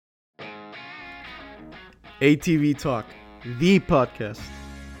ATV Talk, the podcast.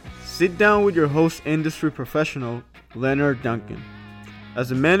 Sit down with your host, industry professional, Leonard Duncan, as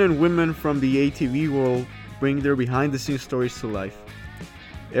the men and women from the ATV world bring their behind-the-scenes stories to life.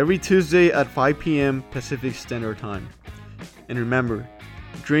 Every Tuesday at 5 p.m. Pacific Standard Time. And remember,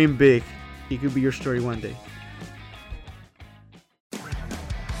 dream big. It could be your story one day.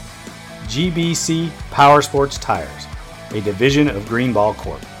 GBC Powersports Tires, a division of Greenball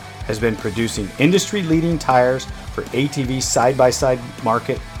Corp, has been producing industry-leading tires for ATV side-by-side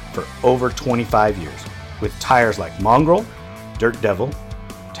market for over 25 years, with tires like Mongrel, Dirt Devil,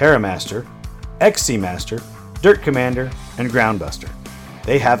 TerraMaster, XC Master, Dirt Commander, and Groundbuster.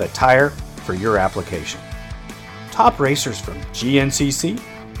 They have a tire for your application. Top racers from GNCC,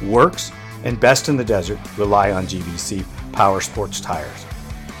 Works, and Best in the Desert rely on GBC Powersports tires.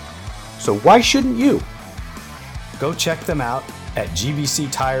 So why shouldn't you? Go check them out at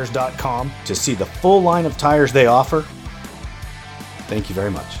gbctires.com to see the full line of tires they offer. Thank you very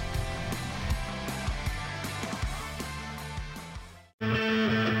much.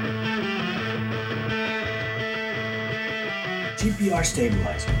 GPR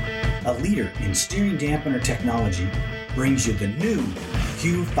Stabilizer, a leader in steering dampener technology, brings you the new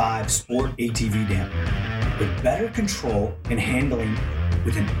Q5 Sport ATV dampener with better control and handling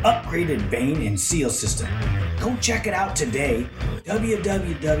with an upgraded vane and seal system. Go check it out today,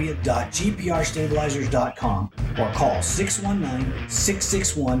 www.gprstabilizers.com, or call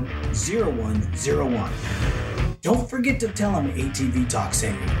 619-661-0101. Don't forget to tell them ATV Talk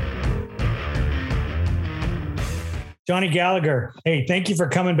sent you. Johnny Gallagher, hey, thank you for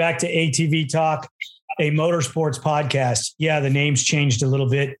coming back to ATV Talk, a motorsports podcast. Yeah, the name's changed a little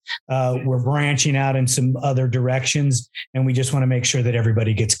bit. We're branching out in some other directions, and we just want to make sure that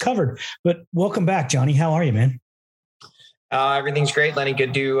everybody gets covered. But welcome back, Johnny. How are you, man? Everything's great, Lenny.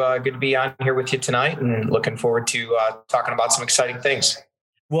 Good to be on here with you tonight, and looking forward to talking about some exciting things.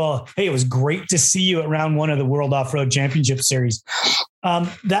 Well, hey, it was great to see you at round one of the World Off-Road Championship Series.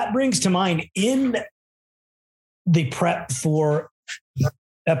 That brings to mind in the prep for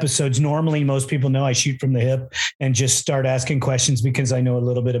episodes. Normally, most people know I shoot from the hip and just start asking questions because I know a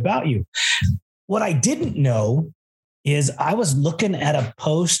little bit about you. What I didn't know is I was looking at a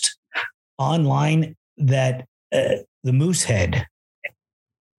post online that the moose head.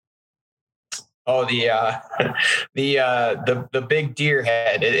 Oh, the big deer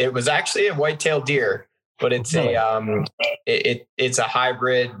head. It was actually a white-tailed deer, but it's it's a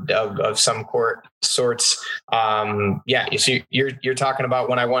hybrid of some sorts. So you're talking about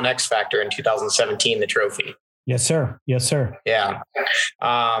when I won X Factor in 2017, the trophy. Yes, sir. Yes, sir. Yeah.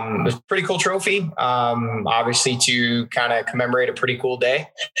 It was a pretty cool trophy. Obviously to kind of commemorate a pretty cool day.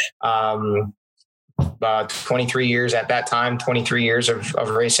 23 years at that time, 23 years of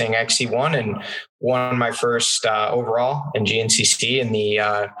racing XC1, and won my first overall in GNCC. And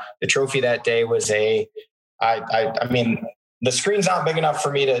the trophy that day was I mean, the screen's not big enough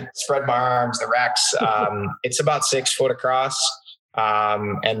for me to spread my arms. The rack's, it's about 6 foot across.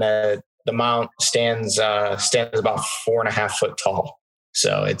 And the mount stands about 4.5 foot tall.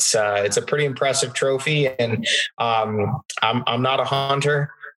 So it's a pretty impressive trophy. And, I'm not a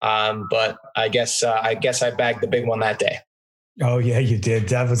hunter. But I guess I bagged the big one that day. Oh yeah, you did.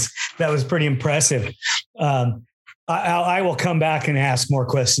 That was pretty impressive. I will come back and ask more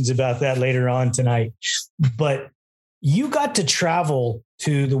questions about that later on tonight. But you got to travel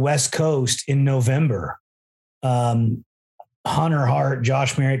to the West Coast in November. Hunter Hart,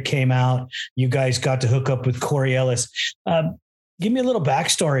 Josh Merritt came out. You guys got to hook up with Corey Ellis. Give me a little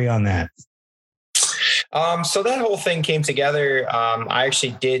backstory on that. So that whole thing came together. I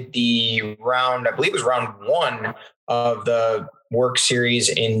actually did the round, I believe it was round 1 of the work series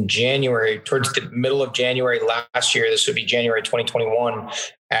in January, towards the middle of January last year. This would be January 2021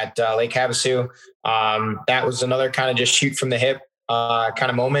 at Lake Havasu. That was another kind of just shoot from the hip kind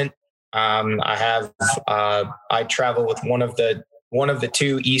of moment. I travel with one of the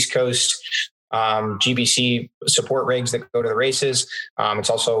 2 East Coast GBC support rigs that go to the races. It's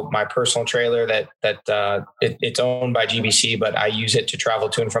also my personal trailer that it's owned by GBC, but I use it to travel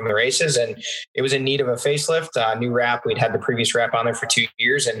to and from the races. And it was in need of a facelift, new wrap. We'd had the previous wrap on there for 2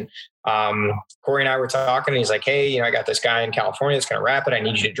 years. And Corey and I were talking, and he's like, hey, I got this guy in California that's going to wrap it. I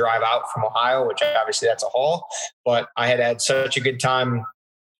need you to drive out from Ohio, which obviously that's a haul. But I had such a good time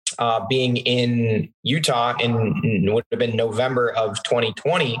being in Utah in would have been November of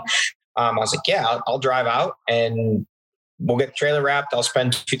 2020. I was like, yeah, I'll drive out and we'll get the trailer wrapped. I'll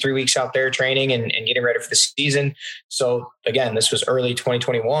spend 2-3 weeks out there training and getting ready for the season. So again, this was early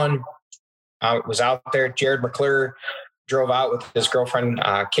 2021. I was out there. Jared McClure drove out with his girlfriend,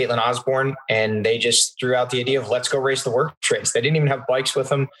 Caitlin Osborne, and they just threw out the idea of let's go race the works race. They didn't even have bikes with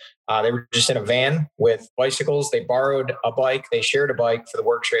them. They were just in a van with bicycles. They borrowed a bike. They shared a bike for the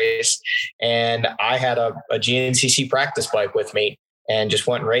works race. And I had a GNCC practice bike with me and just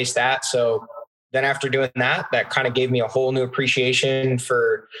went and raced that. So then after doing that, that kind of gave me a whole new appreciation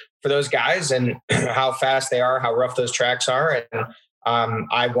for those guys and how fast they are, how rough those tracks are. And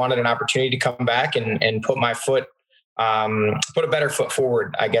I wanted an opportunity to come back and put my foot, put a better foot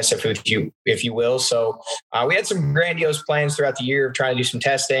forward, I guess, if you will. So we had some grandiose plans throughout the year of trying to do some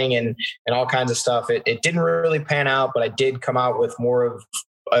testing and all kinds of stuff. It didn't really pan out, but I did come out with more of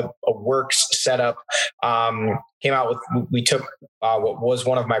a works setup. We took what was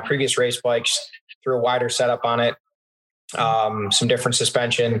one of my previous race bikes, threw a wider setup on it, some different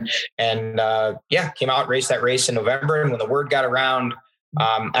suspension, and came out, raced that race in November. And when the word got around,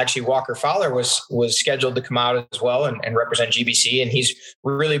 actually Walker Fowler was scheduled to come out as well and represent GBC, and he's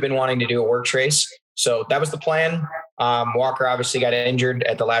really been wanting to do a works race. So that was the plan. Walker obviously got injured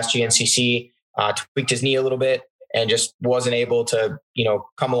at the last GNCC, tweaked his knee a little bit, and just wasn't able to,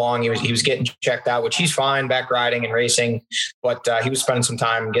 come along. He was getting checked out, which he's fine back riding and racing, but he was spending some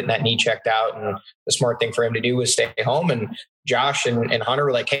time getting that knee checked out. And the smart thing for him to do was stay home. And Josh and Hunter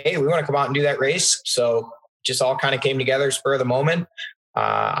were like, hey, we want to come out and do that race. So just all kind of came together, spur of the moment.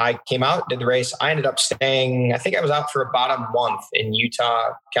 I came out, did the race. I ended up staying, I think I was out for about a month in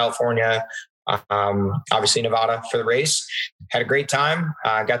Utah, California, obviously Nevada for the race. Had a great time.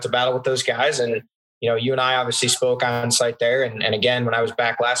 Got to battle with those guys, and you and I obviously spoke on site there. And again, when I was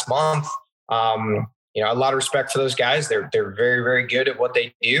back last month, a lot of respect for those guys. They're very, very good at what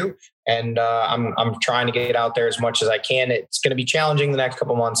they do. And I'm trying to get out there as much as I can. It's going to be challenging the next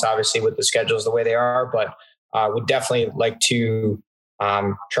couple months, obviously, with the schedules the way they are, but would definitely like to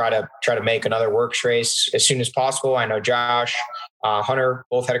try to make another works race as soon as possible. I know Josh, Hunter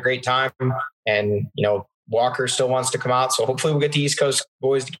both had a great time, and, Walker still wants to come out. So hopefully we'll get the East Coast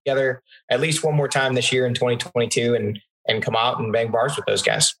boys together at least one more time this year in 2022 and come out and bang bars with those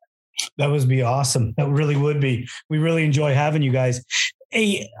guys. That would be awesome. That really would be. We really enjoy having you guys.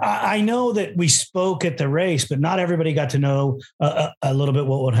 Hey, I know that we spoke at the race, but not everybody got to know a little bit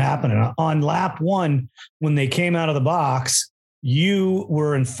what would happen. And on lap one, when they came out of the box, you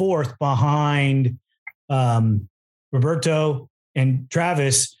were in fourth behind Roberto and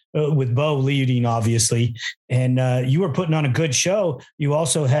Travis, with Bo leading, obviously. And you were putting on a good show. You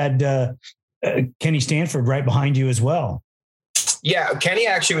also had Kenny Stanford right behind you as well. Yeah, Kenny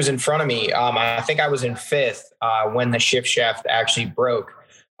actually was in front of me. I think I was in fifth when the shift shaft actually broke.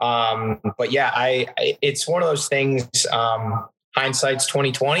 But yeah, it's one of those things, hindsight's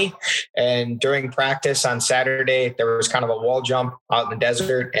 2020. And during practice on Saturday, there was kind of a wall jump out in the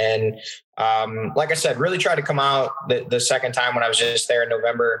desert. And like I said, really tried to come out the second time when I was just there in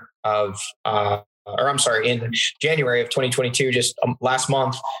November in January of 2022, just last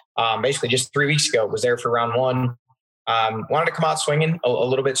month, basically just 3 weeks ago, was there for round one. Wanted to come out swinging a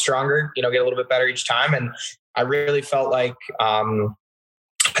little bit stronger, get a little bit better each time. And I really felt like,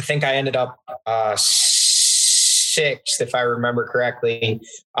 I think I ended up sixth, if I remember correctly,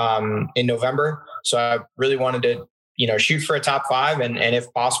 in November. So I really wanted to, shoot for a top five and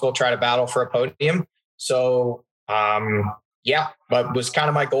if possible, try to battle for a podium. So, but was kind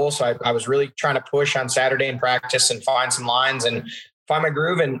of my goal. So I was really trying to push on Saturday in practice and find some lines and find my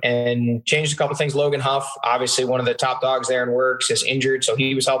groove and changed a couple of things. Logan Huff, obviously one of the top dogs there in works, is injured. So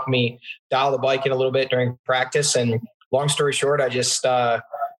he was helping me dial the bike in a little bit during practice. And long story short, I just,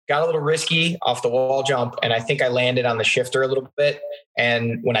 got a little risky off the wall jump, and I think I landed on the shifter a little bit.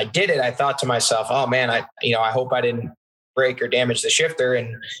 And when I did it, I thought to myself, oh man, I hope I didn't break or damage the shifter.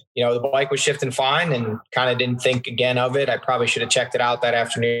 And, the bike was shifting fine and kind of didn't think again of it. I probably should have checked it out that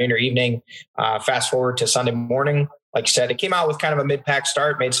afternoon or evening. Fast forward to Sunday morning. Like you said, it came out with kind of a mid-pack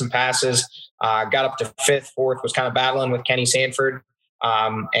start, made some passes, got up to fifth, fourth, was kind of battling with Kenny Sanford,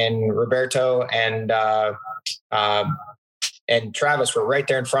 and Roberto and Travis were right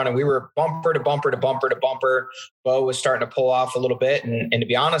there in front, and we were bumper to bumper to bumper to bumper. Bo was starting to pull off a little bit. And to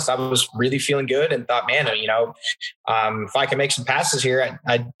be honest, I was really feeling good and thought, man, if I can make some passes here,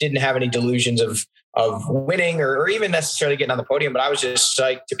 I didn't have any delusions of winning or even necessarily getting on the podium, but I was just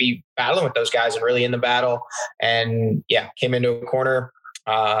psyched to be battling with those guys and really in the battle. And came into a corner,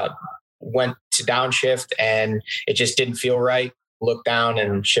 went to downshift, and it just didn't feel right. Looked down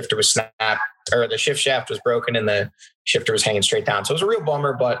and shifter was snapped, or the shift shaft was broken and the shifter was hanging straight down. So it was a real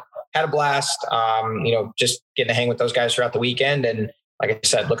bummer, but had a blast, just getting to hang with those guys throughout the weekend. And like I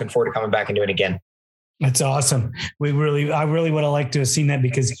said, looking forward to coming back and doing it again. That's awesome. I really would have liked to have seen that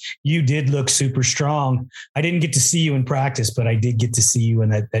because you did look super strong. I didn't get to see you in practice, but I did get to see you in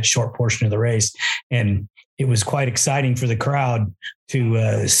that short portion of the race. And it was quite exciting for the crowd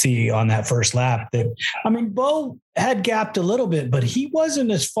to see on that first lap Bo had gapped a little bit, but he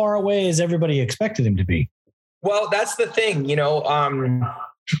wasn't as far away as everybody expected him to be. Well, that's the thing,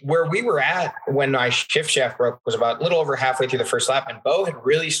 where we were at when my shift shaft broke was about a little over halfway through the first lap, and Bo had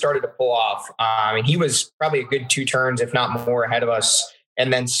really started to pull off. He was probably a good 2 turns, if not more, ahead of us.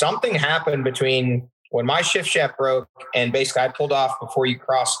 And then something happened between when my shift shaft broke and basically I pulled off before you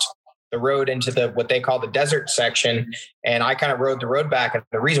crossed the road into what they call the desert section. And I kind of rode the road back. And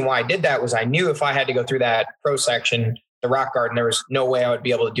the reason why I did that was I knew if I had to go through that pro section, the rock garden, there was no way I would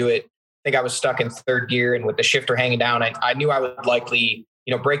be able to do it. I think I was stuck in 3rd gear, and with the shifter hanging down, I knew I would likely,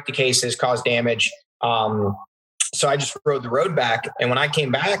 break the cases, cause damage. So I just rode the road back. And when I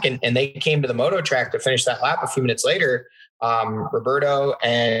came back and they came to the moto track to finish that lap a few minutes later, Roberto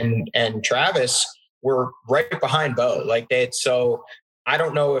and Travis were right behind Bo. So I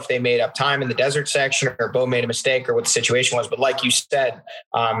don't know if they made up time in the desert section or Bo made a mistake or what the situation was. But like you said,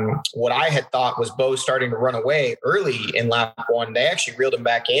 what I had thought was Bo starting to run away early in lap 1. They actually reeled him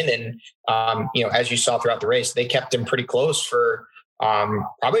back in. And, as you saw throughout the race, they kept him pretty close for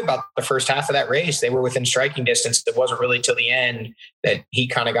probably about the first half of that race. They were within striking distance. It wasn't really till the end that he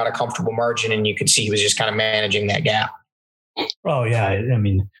kind of got a comfortable margin, and you could see he was just kind of managing that gap. Oh yeah. I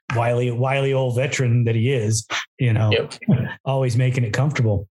mean, wily old veteran that he is, Yep. Always making it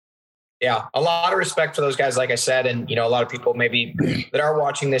comfortable. Yeah. A lot of respect for those guys, like I said. And, a lot of people maybe that are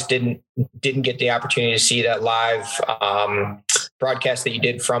watching this didn't get the opportunity to see that live broadcast that you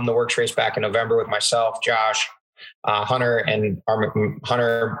did from the Works race back in November with myself, Josh, Hunter, and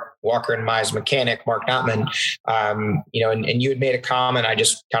Hunter Walker and my mechanic, Mark Notman. And you had made a comment. I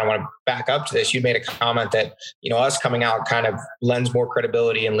just kind of want to back up to this. You made a comment that, us coming out kind of lends more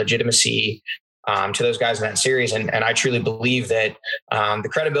credibility and legitimacy to those guys in that series. And I truly believe that the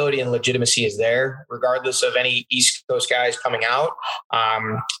credibility and legitimacy is there, regardless of any East Coast guys coming out.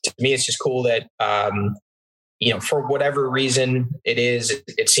 To me, it's just cool that, for whatever reason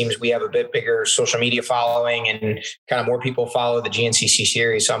it seems we have a bit bigger social media following and kind of more people follow the GNCC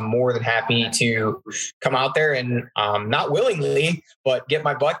series. So I'm more than happy to come out there and not willingly, but get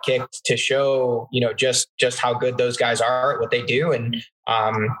my butt kicked to show, just how good those guys are at what they do. And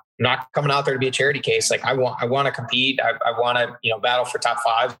not coming out there to be a charity case. Like I want to compete. I want to, battle for top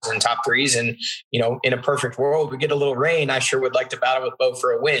 5s and top 3s. And, in a perfect world, we get a little rain. I sure would like to battle with Bo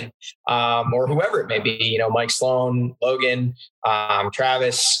for a win, or whoever it may be, Mike Sloan, Logan,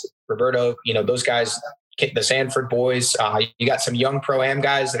 Travis, Roberto, those guys, the Sanford boys. You got some young Pro-Am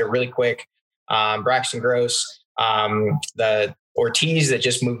guys that are really quick. Braxton Gross, the Ortiz that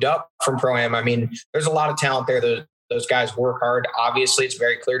just moved up from Pro-Am. I mean, there's a lot of talent there. Those guys work hard. Obviously, it's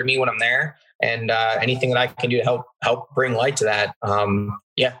very clear to me when I'm there, and anything that I can do to help bring light to that.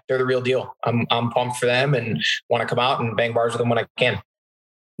 They're the real deal. I'm pumped for them and want to come out and bang bars with them when I can.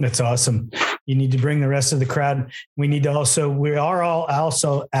 That's awesome. You need to bring the rest of the crowd. We are all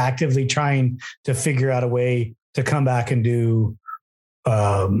also actively trying to figure out a way to come back and do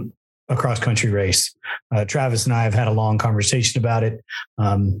a cross country race. Travis and I have had a long conversation about it.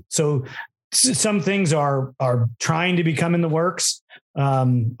 So some things are trying to become in the works.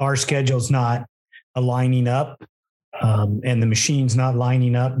 Our schedule's not aligning up, and the machine's not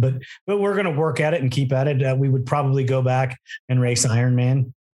lining up, but we're going to work at it and keep at it. We would probably go back and race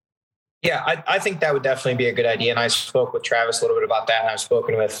Ironman. Yeah, I think that would definitely be a good idea. And I spoke with Travis a little bit about that. And I've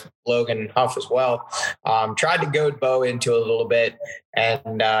spoken with Logan Huff as well. Tried to goad Bo into a little bit.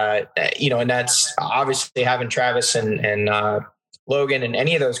 And, and that's obviously having Travis and Logan and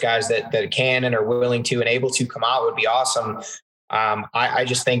any of those guys that can and are willing to and able to come out would be awesome. I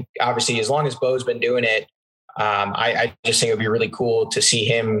just think, obviously, as long as Bo's been doing it, I just think it would be really cool to see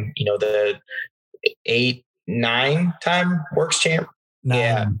him, the 8-9 time Works champ. 9.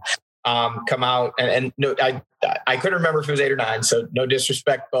 Yeah. Come out and no, I couldn't remember if it was 8 or 9. So no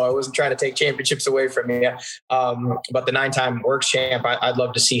disrespect, Bo. I wasn't trying to take championships away from you. But the 9-time Works champ, I'd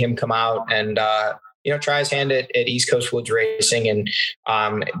love to see him come out and, try his hand at East Coast Woods racing. And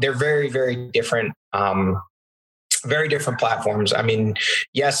they're very, very different platforms. I mean,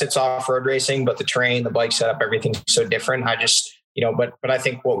 yes, it's off-road racing, but the terrain, the bike setup, everything's so different. I just, but I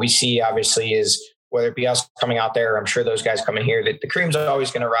think what we see obviously is whether it be us coming out there, I'm sure those guys coming here, that the cream's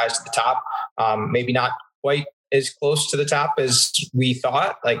always going to rise to the top. Maybe not quite as close to the top as we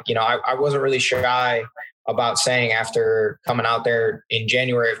thought. Like, I wasn't really shy about saying after coming out there in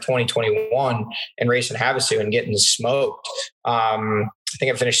January of 2021 and racing Havasu and getting smoked,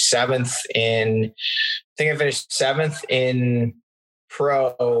 think I finished seventh in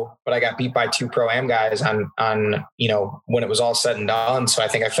pro, but I got beat by 2 pro-am guys on, when it was all said and done. So I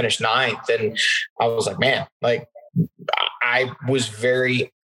think I finished 9th, and I was like, man, like I was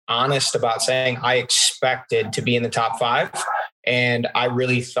very honest about saying I expected to be in the top 5. And I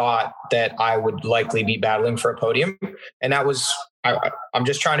really thought that I would likely be battling for a podium. And that was, I'm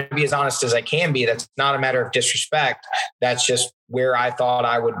just trying to be as honest as I can be. That's not a matter of disrespect. That's just where I thought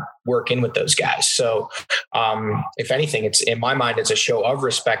I would work in with those guys. So if anything, it's in my mind, it's a show of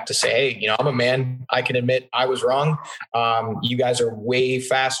respect to say, hey, I'm a man. I can admit I was wrong. You guys are way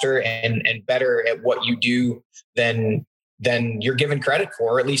faster and better at what you do than you're given credit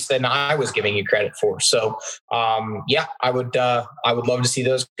for, or at least than I was giving you credit for. So I would love to see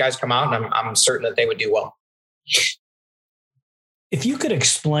those guys come out, and I'm certain that they would do well. If you could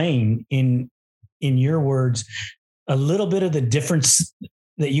explain in your words a little bit of the difference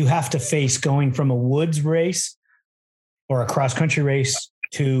that you have to face going from a woods race or a cross country race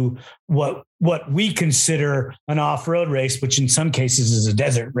to what we consider an off-road race, which in some cases is a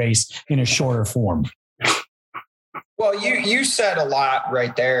desert race in a shorter form. Well, you said a lot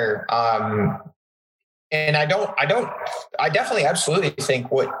right there. And I definitely absolutely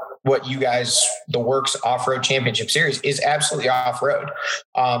think what you guys, the Works Off-Road Championship Series, is absolutely off-road.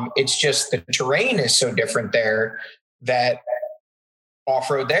 It's just the terrain is so different there that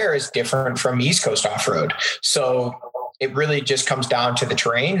off-road there is different from East Coast off-road. So it really just comes down to the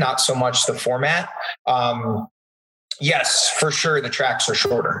terrain, not so much the format. Yes, for sure, the tracks are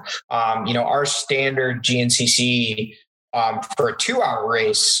shorter. Our standard GNCC for a 2-hour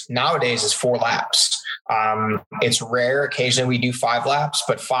race nowadays is 4 laps. It's rare. Occasionally we do 5 laps,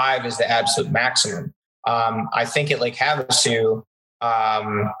 but 5 is the absolute maximum. I think at Lake Havasu,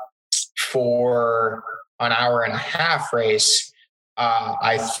 for an hour and a half race,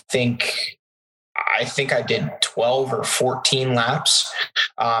 I think I did 12 or 14 laps.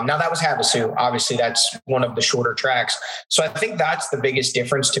 Now that was Havasu. Obviously that's one of the shorter tracks. So I think that's the biggest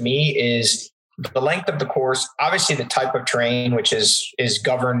difference to me is the length of the course, obviously the type of terrain, which is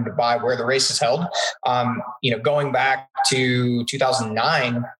governed by where the race is held. Going back to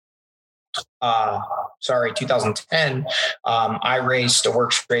 2010, I raced a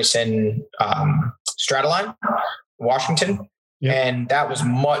Works race in Strataline, Washington. Yep. And that was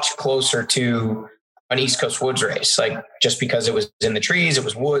much closer to an East Coast woods race, like just because it was in the trees, it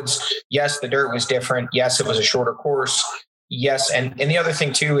was woods. Yes, the dirt was different. Yes, it was a shorter course. Yes. And the other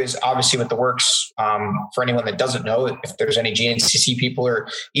thing too, is obviously with the Works, for anyone that doesn't know, if there's any GNCC people or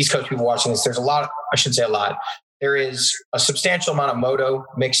East Coast people watching this, there's there is a substantial amount of moto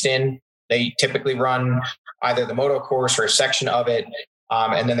mixed in. They typically run either the moto course or a section of it.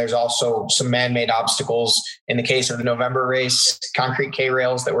 And then there's also some man-made obstacles. In the case of the November race, concrete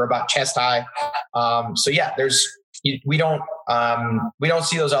K-rails that were about chest high. We don't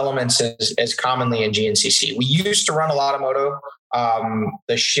see those elements as commonly in GNCC. We used to run a lot of moto.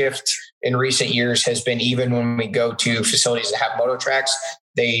 The shift in recent years has been, even when we go to facilities that have moto tracks,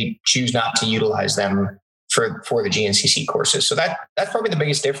 they choose not to utilize them for the GNCC courses. So that's probably the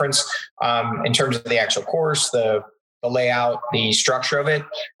biggest difference in terms of the actual course, the layout, the structure of it.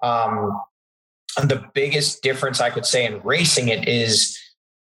 The biggest difference I could say in racing it is,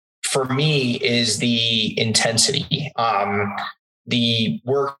 for me, is the intensity. The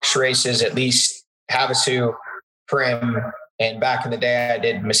Works races, at least Havasu, Prim, and back in the day I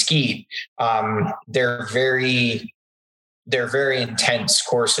did Mesquite. They're very intense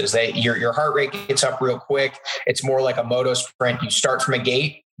courses. Your heart rate gets up real quick. It's more like a moto sprint. You start from a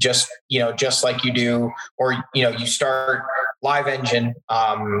gate, just like you do, or, you start live engine.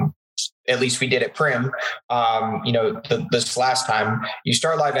 At least we did at Prim, this last time you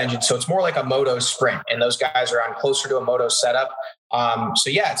start live engine. So it's more like a moto sprint, and those guys are on closer to a moto setup.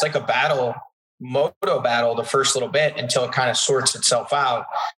 It's like a moto battle the first little bit until it kind of sorts itself out.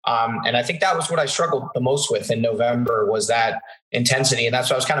 And I think that was what I struggled the most with in November, was that intensity. And that's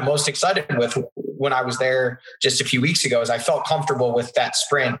what I was kind of most excited with when I was there just a few weeks ago, is I felt comfortable with that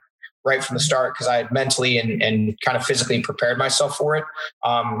sprint right from the start, because I had mentally and kind of physically prepared myself for it.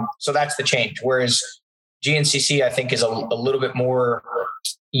 So that's the change. Whereas GNCC, I think, is a little bit more,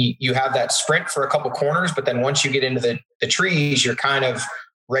 you have that sprint for a couple corners, but then once you get into the trees, you're kind of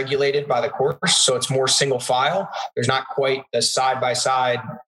regulated by the course. So it's more single file. There's not quite the side-by-side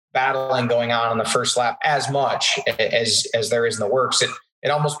battling going on the first lap as much as there is in the Works. It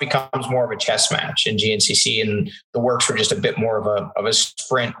almost becomes more of a chess match in GNCC, and the Works were just a bit more of a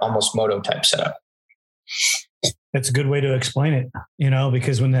sprint, almost moto type setup. That's a good way to explain it,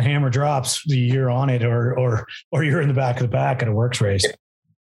 because when the hammer drops, you're on it or you're in the back of the pack at a works race.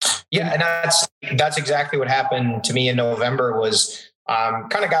 Yeah. And that's exactly what happened to me in November was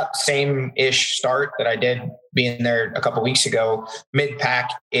kind of got same-ish start that I did being there a couple of weeks ago,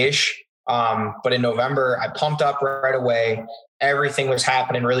 mid-pack-ish. But in November, I pumped up right away. Everything was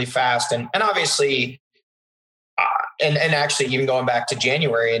happening really fast. And obviously, and actually even going back to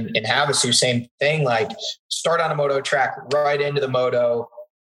January and Havasu, same thing, like start on a moto track right into the moto,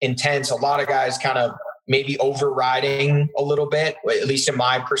 intense. A lot of guys kind of maybe overriding a little bit, at least in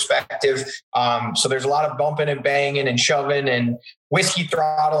my perspective. So there's a lot of bumping and banging and shoving and whiskey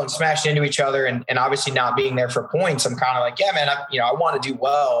throttle and smashing into each other. And obviously not being there for points. I'm kind of like, yeah, man, I want to do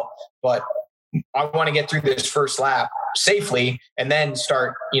well, but I want to get through this first lap safely and then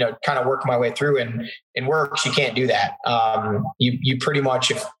start, kind of work my way through. And in works, you can't do that. You pretty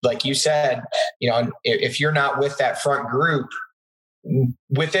much, if like you said, if you're not with that front group,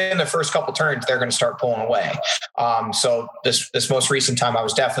 within the first couple turns, they're going to start pulling away. So this most recent time, I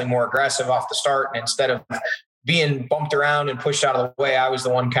was definitely more aggressive off the start. And instead of being bumped around and pushed out of the way, I was the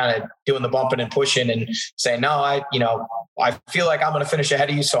one kind of doing the bumping and pushing and saying, no, I feel like I'm going to finish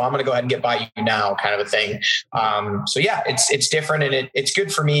ahead of you. So I'm going to go ahead and get by you now, kind of a thing. So yeah, it's different and it's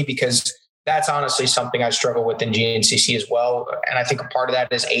good for me because that's honestly something I struggle with in GNCC as well. And I think a part of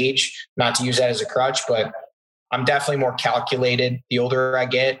that is age, not to use that as a crutch, but I'm definitely more calculated the older I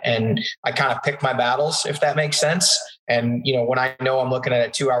get, and I kind of pick my battles, if that makes sense. And, when I know I'm looking at a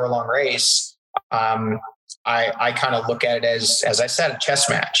 2-hour long race, I kind of look at it as I said, a chess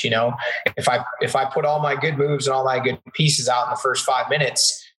match. If I put all my good moves and all my good pieces out in the first 5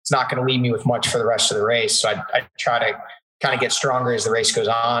 minutes, it's not going to leave me with much for the rest of the race. So I try to kind of get stronger as the race goes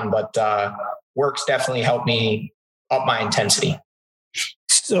on, but works definitely help me up my intensity.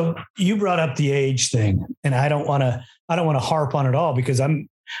 So you brought up the age thing, and I don't want to harp on it all because I'm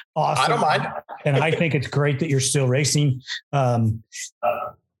awesome. I don't mind. And I think it's great that you're still racing.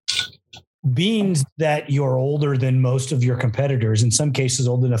 Being that you're older than most of your competitors, in some cases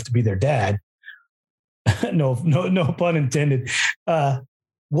old enough to be their dad. No pun intended.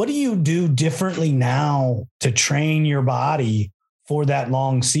 What do you do differently now to train your body for that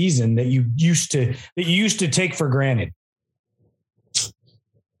long season that you used to take for granted?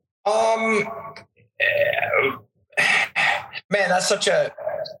 Man, that's such a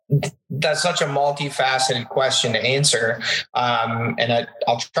multifaceted question to answer. And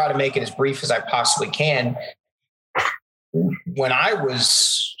I'll try to make it as brief as I possibly can. When I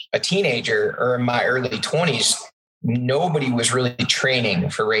was a teenager or in my early 20s, nobody was really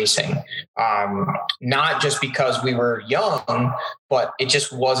training for racing. Not just because we were young, but it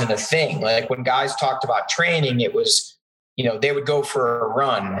just wasn't a thing. Like when guys talked about training, it was, they would go for a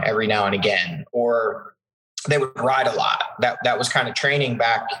run every now and again, or they would ride a lot. That was kind of training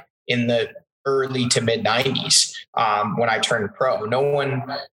back in the early to mid 90s when I turned pro. No one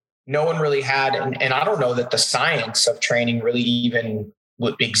really had, and I don't know that the science of training really even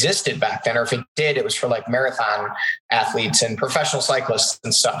existed back then, or if it did, it was for like marathon athletes and professional cyclists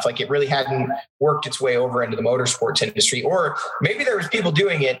and stuff. Like it really hadn't worked its way over into the motorsports industry, or maybe there was people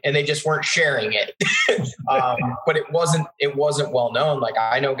doing it and they just weren't sharing it. But it wasn't well known. Like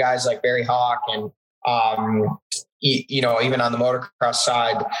I know guys like Barry Hawk and, even on the motocross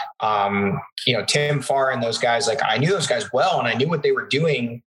side, Tim Farr and those guys, like I knew those guys well, and I knew what they were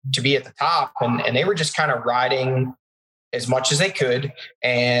doing to be at the top, and they were just kind of riding as much as they could.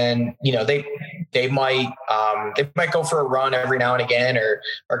 And, they might go for a run every now and again, or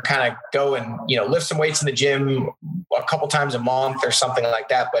kind of go and, lift some weights in the gym a couple times a month or something like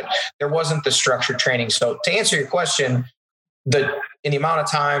that. But there wasn't the structured training. So to answer your question, in the amount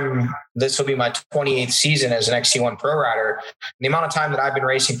of time, this will be my 28th season as an XC1 pro rider, the amount of time that I've been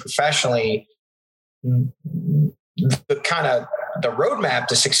racing professionally, the roadmap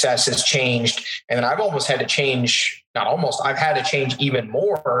to success has changed. And then I've had to change even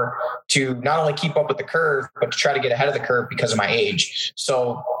more to not only keep up with the curve, but to try to get ahead of the curve because of my age.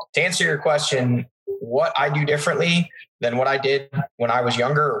 So to answer your question, what I do differently than what I did when I was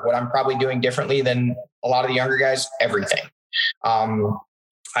younger, or what I'm probably doing differently than a lot of the younger guys, everything. I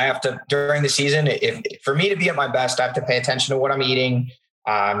have to, during the season, for me to be at my best, I have to pay attention to what I'm eating.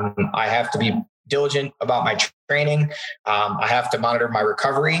 I have to be diligent about my training. I have to monitor my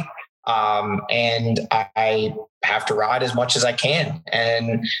recovery. And I have to ride as much as I can.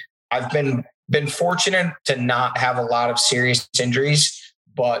 And I've been fortunate to not have a lot of serious injuries,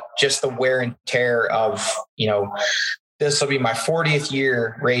 but just the wear and tear of, this will be my 40th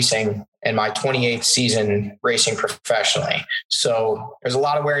year racing. and my 28th season racing professionally. So there's a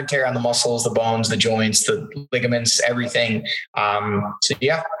lot of wear and tear on the muscles, the bones, the joints, the ligaments, everything. So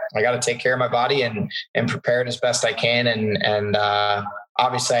yeah, I got to take care of my body and prepare it as best I can. And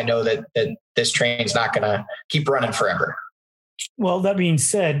obviously I know that this train's not going to keep running forever. Well, that being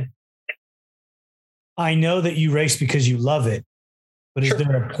said, I know that you race because you love it, but is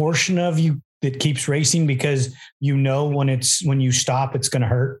there a portion of you that keeps racing because you know when you stop, it's going to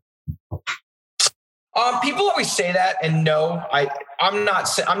hurt? People always say that, and no, I'm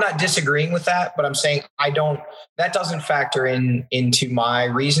not disagreeing with that, but I'm saying that doesn't factor into my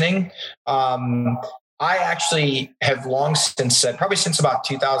reasoning. I actually have long since said, probably since about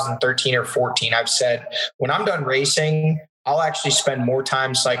 2013 or 14, I've said, when I'm done racing, I'll actually spend more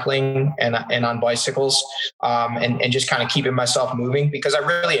time cycling and on bicycles, and just kind of keeping myself moving, because I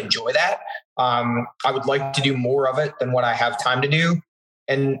really enjoy that. I would like to do more of it than what I have time to do.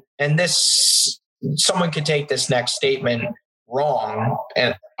 And this, someone could take this next statement wrong.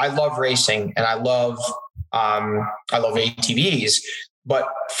 And I love racing and I love ATVs, but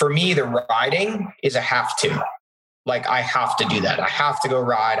for me, the riding is a have to. Like, I have to do that. I have to go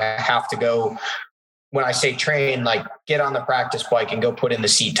ride. I have to go, when I say train, like get on the practice bike and go put in the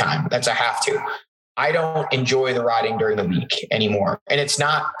seat time. That's a have to. I don't enjoy the riding during the week anymore. And it's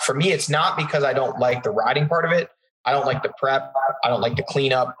not, for me, it's not because I don't like the riding part of it. I don't like the prep. I don't like the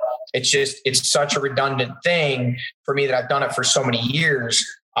cleanup. It's just, it's such a redundant thing for me that I've done it for so many years.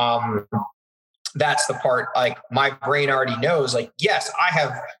 That's the part, like, my brain already knows, like, yes, I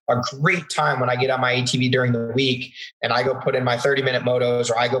have a great time when I get on my ATV during the week and I go put in my 30-minute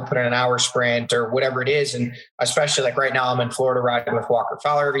motos, or I go put in an hour sprint or whatever it is. And especially like right now, I'm in Florida riding with Walker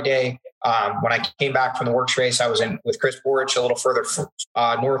Fowler every day. When I came back from the works race, I was in with Chris Borich a little further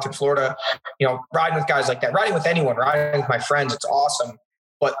north in Florida, riding with guys like that, riding with anyone, riding with my friends. It's awesome.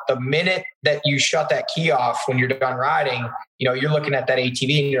 But the minute that you shut that key off when you're done riding, you're looking at that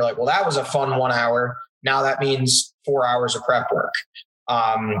ATV and you're like, well, that was a fun 1 hour. Now that means 4 hours of prep work.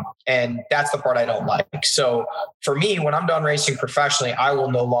 And that's the part I don't like. So for me, when I'm done racing professionally, I will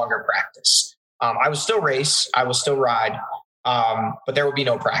no longer practice. I will still race. I will still ride. But there will be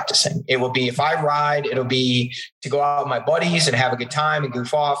no practicing. It will be, if I ride, it'll be to go out with my buddies and have a good time and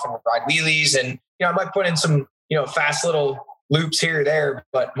goof off and ride wheelies. And, I might put in some, fast little loops here or there,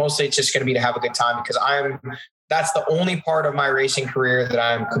 but mostly it's just going to be to have a good time, because that's the only part of my racing career that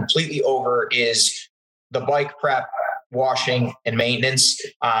I'm completely over, is the bike prep, washing, and maintenance.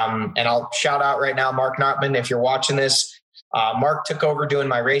 And I'll shout out right now, Mark Notman, if you're watching this. Mark took over doing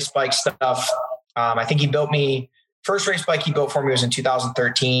my race bike stuff. I think he built me, first race bike he built for me was in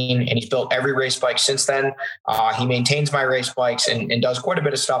 2013, and he's built every race bike since then. He maintains my race bikes and does quite a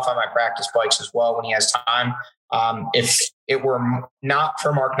bit of stuff on my practice bikes as well when he has time. If it were not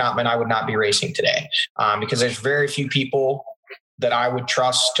for Mark Notman, I would not be racing today, because there's very few people that I would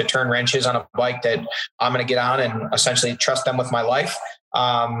trust to turn wrenches on a bike that I'm going to get on and essentially trust them with my life.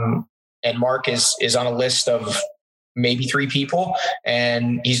 And Mark is on a list of maybe 3 people,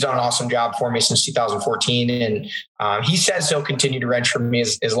 and he's done an awesome job for me since 2014. And he says he'll continue to wrench for me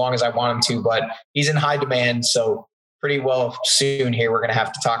as long as I want him to, but he's in high demand. So pretty well soon here, we're going to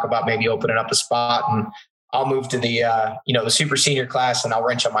have to talk about maybe opening up a spot, and I'll move to the, the super senior class, and I'll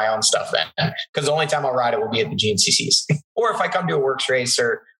wrench on my own stuff then, because the only time I'll ride it will be at the GNCCs or if I come to a works race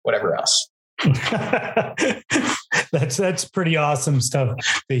or whatever else. That's pretty awesome stuff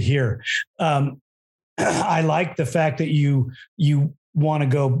to hear. I like the fact that you want to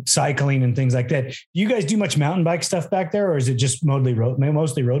go cycling and things like that. Do you guys do much mountain bike stuff back there, or is it just mostly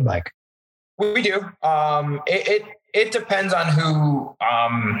road bike? We do. It depends on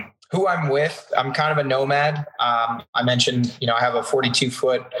who I'm with. I'm kind of a nomad. I mentioned, I have a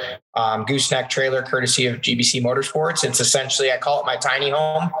 42-foot gooseneck trailer courtesy of GBC Motorsports. It's essentially, I call it my tiny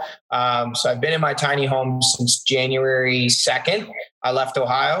home. So I've been in my tiny home since January 2nd. I left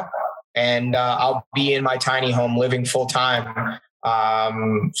Ohio, and I'll be in my tiny home living full time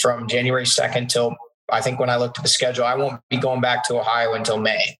from January 2nd till, I think when I looked at the schedule, I won't be going back to Ohio until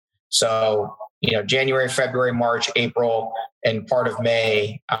May. So, January, February, March, April, and part of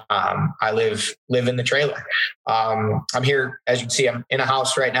May, I live in the trailer. I'm here, as you can see, I'm in a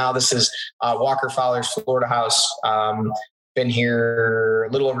house right now. This is Walker Fowler's Florida house. Been here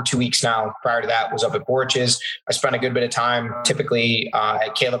a little over 2 weeks now. Prior to that was up at Borich's. I spent a good bit of time typically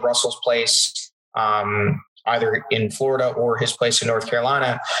at Caleb Russell's place, either in Florida or his place in North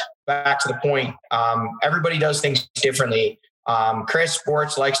Carolina. Back to the point, everybody does things differently. Chris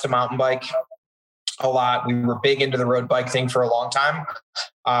Borich likes to mountain bike a lot. We were big into the road bike thing for a long time.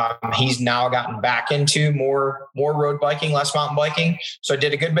 He's now gotten back into more road biking, less mountain biking. So I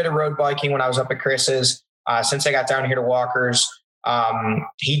did a good bit of road biking when I was up at Chris's. Since I got down here to Walker's,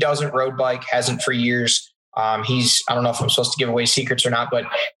 he doesn't road bike, hasn't for years. I don't know if I'm supposed to give away secrets or not, but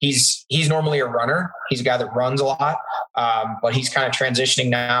he's normally a runner. He's a guy that runs a lot. But he's kind of transitioning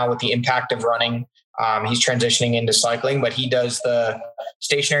now with the impact of running. He's transitioning into cycling, but he does the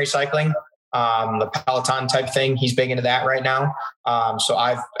stationary cycling, the Peloton type thing. He's big into that right now. So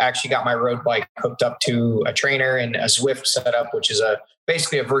I've actually got my road bike hooked up to a trainer and a Zwift setup, which is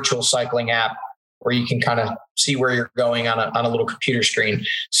basically a virtual cycling app where you can kind of see where you're going on a little computer screen.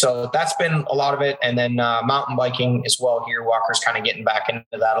 So that's been a lot of it. And then mountain biking as well here. Walker's kind of getting back into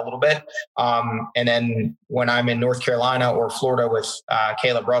that a little bit. And then when I'm in North Carolina or Florida with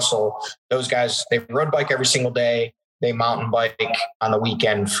Caleb Russell, those guys, they road bike every single day. They mountain bike on the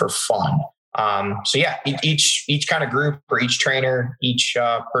weekend for fun. So yeah, each kind of group or each trainer, each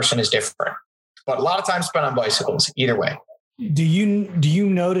person is different, but a lot of time spent on bicycles either way. Do you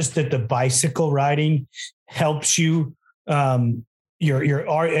notice that the bicycle riding helps you, your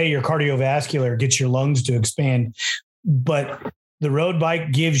cardiovascular, gets your lungs to expand, but the road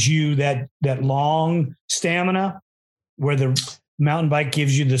bike gives you that long stamina, where the mountain bike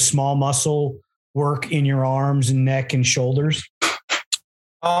gives you the small muscle work in your arms and neck and shoulders?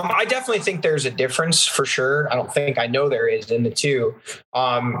 I definitely think there's a difference for sure. I know there is in the two.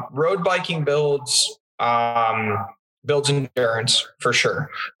 Road biking builds endurance for sure.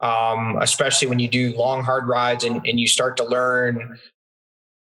 Especially when you do long, hard rides and you start to learn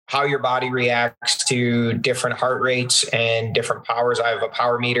how your body reacts to different heart rates and different powers. I have a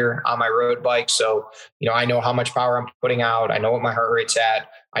power meter on my road bike. So, I know how much power I'm putting out. I know what my heart rate's at.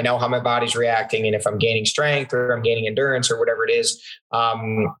 I know how my body's reacting and if I'm gaining strength or I'm gaining endurance or whatever it is.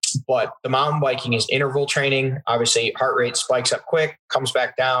 But the mountain biking is interval training. Obviously, heart rate spikes up quick, comes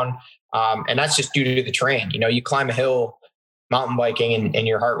back down. And that's just due to the terrain. You climb a hill, mountain biking, and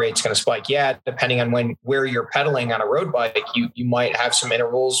your heart rate's going to spike. Yeah, depending on where you're pedaling on a road bike, you might have some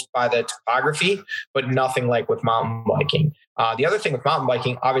intervals by the topography, but nothing like with mountain biking. The other thing with mountain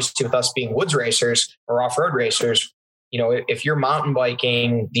biking, obviously with us being woods racers or off-road racers, if you're mountain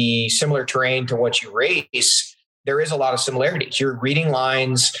biking the similar terrain to what you race, there is a lot of similarities. You're reading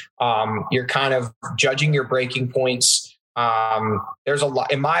lines, you're kind of judging your braking points. There's a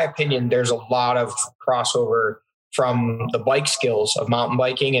lot, in my opinion, there's a lot of crossover from the bike skills of mountain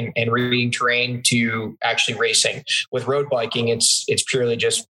biking and reading terrain to actually racing. With road biking, it's purely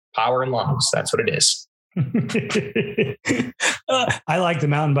just power and lungs. That's what it is. I like the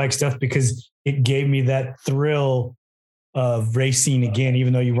mountain bike stuff because it gave me that thrill of racing again,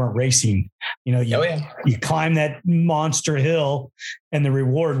 even though you weren't racing. You climb that monster hill and the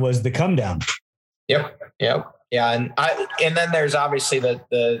reward was the come down. Yep. Yeah. And then there's obviously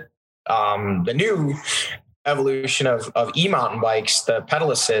the new evolution of e-mountain bikes, the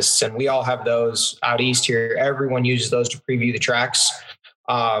pedal assists, and we all have those out east here. Everyone uses those to preview the tracks.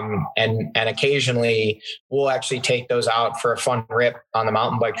 And occasionally we'll actually take those out for a fun rip on the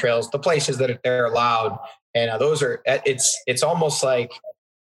mountain bike trails, the places that they're allowed. And it's almost like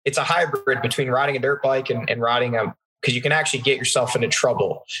it's a hybrid between riding a dirt bike and riding because you can actually get yourself into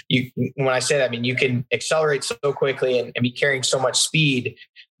trouble. When I say that, I mean, you can accelerate so quickly and be carrying so much speed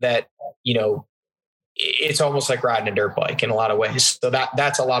that, it's almost like riding a dirt bike in a lot of ways. So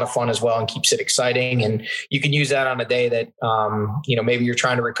that's a lot of fun as well and keeps it exciting. And you can use that on a day that, maybe you're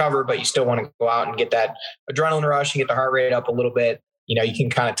trying to recover, but you still want to go out and get that adrenaline rush and get the heart rate up a little bit. You can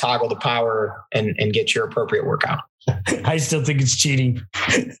kind of toggle the power and get your appropriate workout. I still think it's cheating.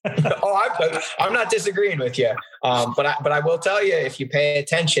 I'm not disagreeing with you. But I will tell you, if you pay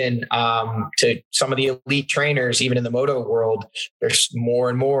attention to some of the elite trainers, even in the moto world, there's more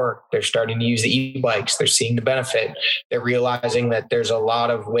and more, they're starting to use the e-bikes. They're seeing the benefit. They're realizing that there's a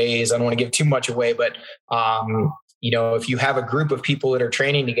lot of ways. I don't want to give too much away, but if you have a group of people that are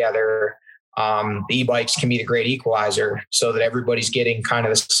training together, the e-bikes can be the great equalizer so that everybody's getting kind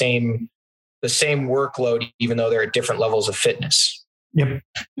of the same workload, even though they're at different levels of fitness. Yep.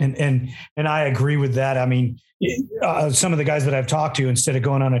 And I agree with that. I mean, some of the guys that I've talked to, instead of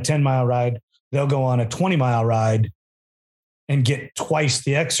going on a 10-mile ride, they'll go on a 20-mile ride and get twice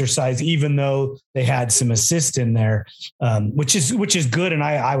the exercise, even though they had some assist in there, which is good. And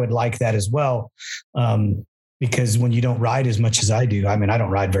I would like that as well. Because when you don't ride as much as I do, I mean, I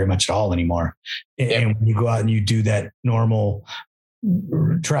don't ride very much at all anymore. And when you go out and you do that normal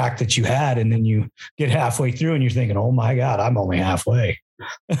track that you had, and then you get halfway through and you're thinking, oh my God, I'm only halfway.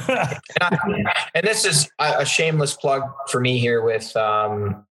 And this is a shameless plug for me here with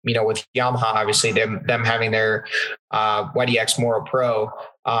with Yamaha, obviously them having their YDX Moro Pro,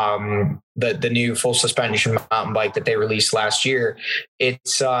 the new full suspension mountain bike that they released last year.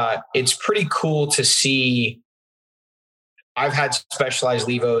 It's pretty cool to see. I've had Specialized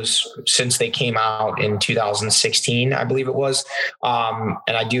Levos since they came out in 2016, I believe it was. And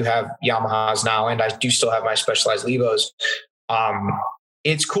I do have Yamahas now, and I do still have my Specialized Levos.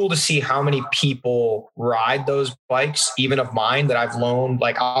 It's cool to see how many people ride those bikes, even of mine that I've loaned.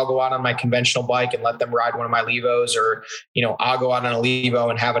 Like I'll go out on my conventional bike and let them ride one of my Levos, or, I'll go out on a Levo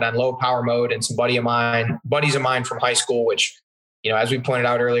and have it on low power mode. And some buddies of mine from high school, which, as we pointed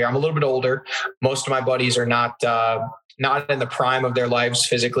out earlier, I'm a little bit older. Most of my buddies are not in the prime of their lives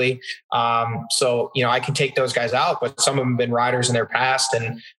physically. So, I can take those guys out, but some of them have been riders in their past,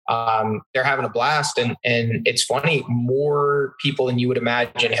 and they're having a blast. And it's funny, more people than you would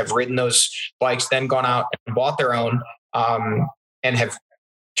imagine have ridden those bikes, then gone out and bought their own, and have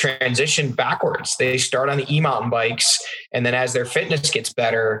transitioned backwards. They start on the e-mountain bikes, and then as their fitness gets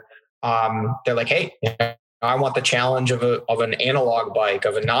better, they're like, hey, I want the challenge of an analog bike,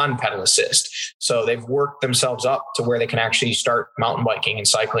 of a non-pedal assist. So they've worked themselves up to where they can actually start mountain biking and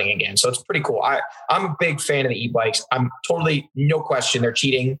cycling again. So it's pretty cool. I'm a big fan of the e-bikes. I'm totally, no question, they're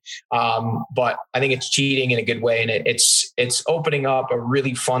cheating. But I think it's cheating in a good way. And it's opening up a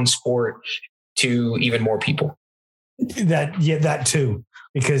really fun sport to even more people. That too,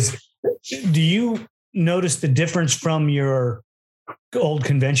 because do you notice the difference from your old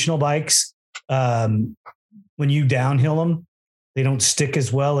conventional bikes? When you downhill them, they don't stick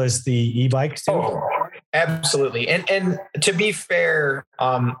as well as the e-bikes do? Oh, absolutely. And to be fair,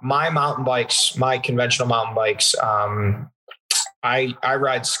 my mountain bikes, my conventional mountain bikes, I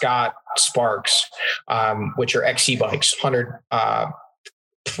ride Scott Sparks, which are XC bikes, 100,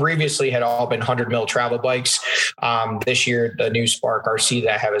 previously had all been 100 mil travel bikes. This year, the new Spark RC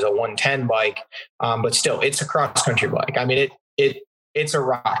that I have is a 110 bike, but still it's a cross country bike. I mean, it's a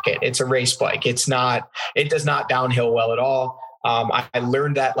rocket. It's a race bike. It does not downhill well at all. I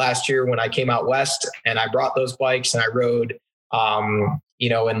learned that last year when I came out west, and I brought those bikes and I rode,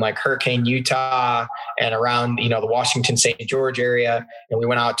 in like Hurricane, Utah, and around, the Washington, St. George area. And we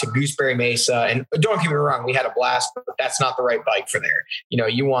went out to Gooseberry Mesa, and don't get me wrong, we had a blast, but that's not the right bike for there.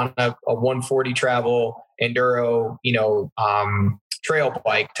 You want a 140 travel enduro, trail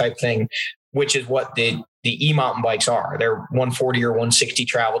bike type thing, which is what the e-mountain bikes are. They're 140 or 160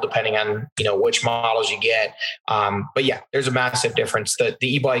 travel, depending on, which models you get. But yeah, there's a massive difference. The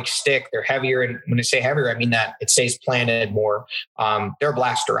e-bikes stick, they're heavier. And when I say heavier, I mean that it stays planted more. They're a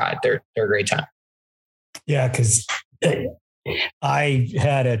blast to ride. They're a great time. Yeah. Cause I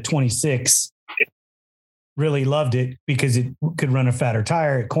had a 26, really loved it because it could run a fatter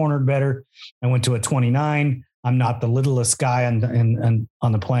tire. It cornered better. I went to a 29. I'm not the littlest guy on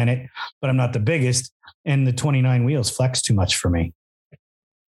the planet, but I'm not the biggest. And the 29 wheels flex too much for me.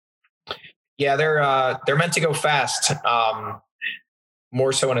 Yeah, they're meant to go fast.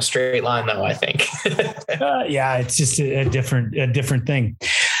 More so in a straight line, though, I think. Yeah, it's just a different thing.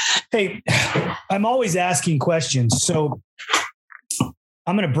 Hey, I'm always asking questions, so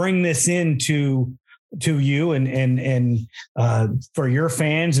I'm going to bring this into you and for your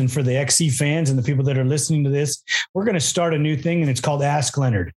fans and for the XC fans and the people that are listening to this. We're going to start a new thing, and it's called Ask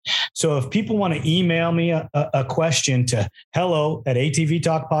Leonard. So if people want to email me a question to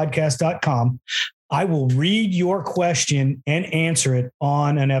hello@atvtalkpodcast.com, I will read your question and answer it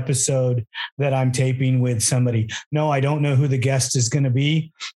on an episode that I'm taping with somebody. No, I don't know who the guest is going to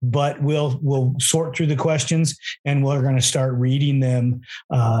be, but we'll sort through the questions, and we're going to start reading them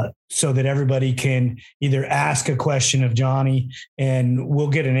so that everybody can either ask a question of Johnny and we'll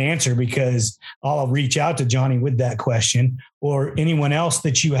get an answer, because I'll reach out to Johnny with that question, or anyone else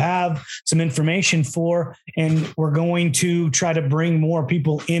that you have some information for. And we're going to try to bring more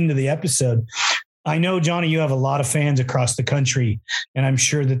people into the episode. I know, Johnny, you have a lot of fans across the country, and I'm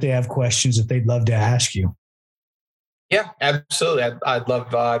sure that they have questions that they'd love to ask you. Yeah, absolutely. I'd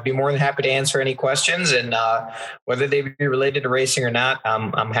love, be more than happy to answer any questions, and whether they be related to racing or not,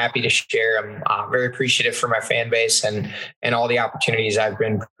 I'm happy to share. I'm very appreciative for my fan base and all the opportunities I've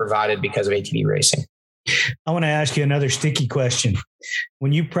been provided because of ATV racing. I want to ask you another sticky question.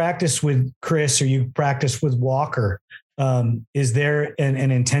 When you practice with Chris or you practice with Walker, is there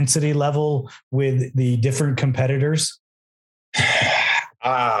an intensity level with the different competitors?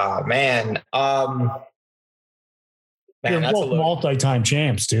 Man. They're both multi-time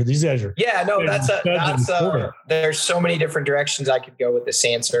champs, dude. These guys are. Yeah, no, there's so many different directions I could go with this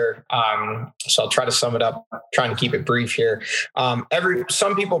answer. So I'll try to sum it up, trying to keep it brief here.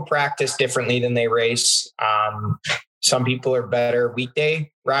 Some people practice differently than they race. Some people are better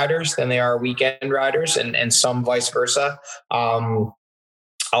weekday riders than they are weekend riders, and some vice versa.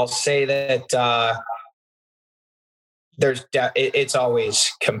 I'll say that it's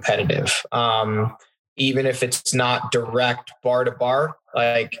always competitive. Even if it's not direct bar to bar,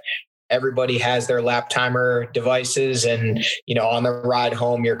 like everybody has their lap timer devices, and, on the ride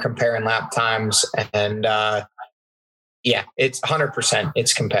home, you're comparing lap times, and it's 100%.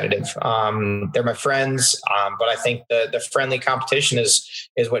 It's competitive. They're my friends. But I think the friendly competition is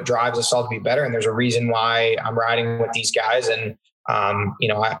what drives us all to be better. And there's a reason why I'm riding with these guys. And,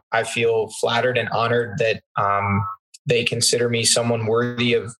 I feel flattered and honored that, they consider me someone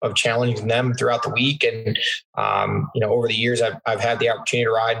worthy of challenging them throughout the week. And, over the years, I've had the opportunity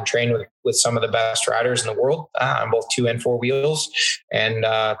to ride and train with some of the best riders in the world on both 2 and 4 wheels. And,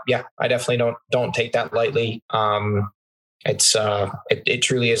 I definitely don't take that lightly. It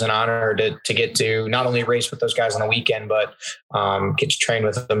truly is an honor to get to not only race with those guys on the weekend, but, get to train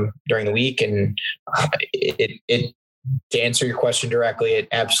with them during the week. And, to answer your question directly, it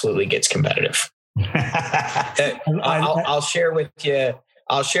absolutely gets competitive. I'll share with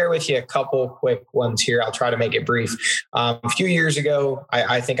you a couple quick ones here. I'll try to make it brief. A few years ago,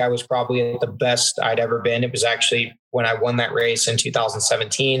 I think I was probably at the best I'd ever been. It was actually when I won that race in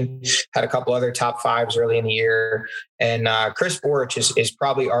 2017, had a couple other top 5s early in the year. And Chris Borich is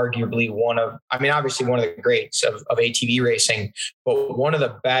probably arguably obviously one of the greats of ATV racing, but one of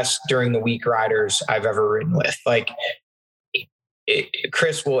the best during the week riders I've ever ridden with. Like,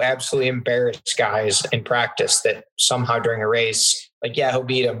 Chris will absolutely embarrass guys in practice that somehow during a race, he'll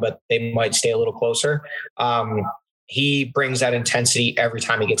beat them, but they might stay a little closer. He brings that intensity every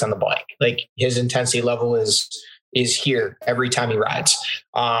time he gets on the bike. Like, his intensity level is here every time he rides.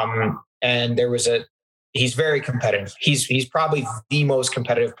 And he's very competitive. He's probably the most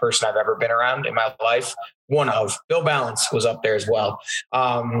competitive person I've ever been around in my life. Bill Balance was up there as well.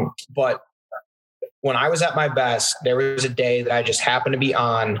 But when I was at my best, there was a day that I just happened to be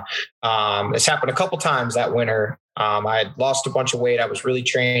on. This happened a couple times that winter. I had lost a bunch of weight. I was really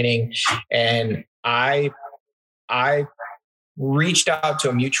training, and I reached out to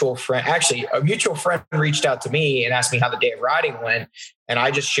a mutual friend. Actually, a mutual friend reached out to me and asked me how the day of riding went. And I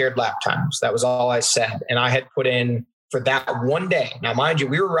just shared lap times. That was all I said. And I had put in for that one day. Now, mind you,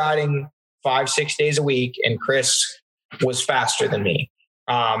 we were riding 5-6 days a week, and Chris was faster than me.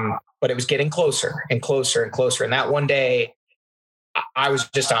 But it was getting closer and closer and closer. And that one day I was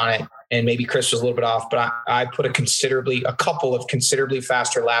just on it, and maybe Chris was a little bit off, but I put a couple of considerably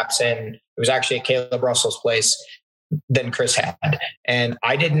faster laps in. It was actually at Caleb Russell's place than Chris had. And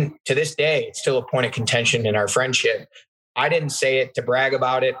I didn't, to this day, it's still a point of contention in our friendship. I didn't say it to brag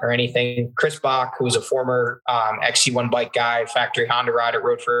about it or anything. Chris Bach, who was a former XC1 bike guy, factory Honda rider,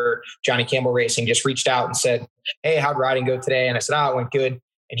 rode for Johnny Campbell Racing, just reached out and said, "Hey, how'd riding go today?" And I said, "Oh, it went good."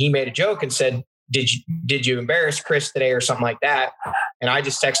 And he made a joke and said, did you embarrass Chris today or something like that? And I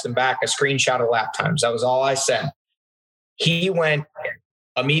just texted him back a screenshot of lap times. That was all I said. He went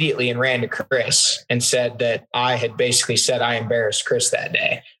immediately and ran to Chris and said that I had basically said I embarrassed Chris that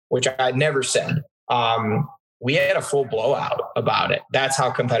day, which I had never said. We had a full blowout about it. That's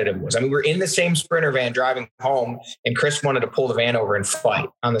how competitive it was. I mean, we're in the same Sprinter van driving home, and Chris wanted to pull the van over and fight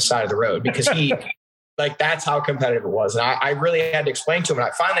on the side of the road because that's how competitive it was. And I really had to explain to him. And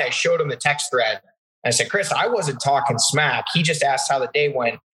I showed him the text thread. And I said, "Chris, I wasn't talking smack. He just asked how the day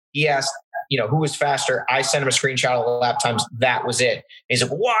went. He asked, who was faster. I sent him a screenshot of the lap times. That was it." And he said,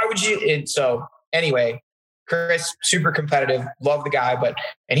 "Why would you?" And so anyway, Chris, super competitive, love the guy,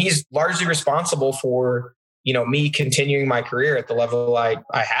 and he's largely responsible for, me continuing my career at the level I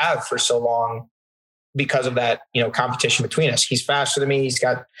have for so long because of that, competition between us. He's faster than me. He's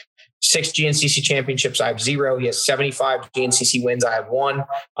got 6 GNCC championships. I have 0. He has 75 GNCC wins. I have 1.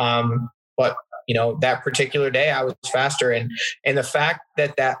 But that particular day I was faster. And the fact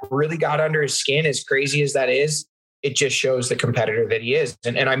that really got under his skin, as crazy as that is, it just shows the competitor that he is.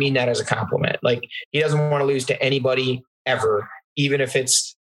 And I mean that as a compliment. Like, he doesn't want to lose to anybody ever, even if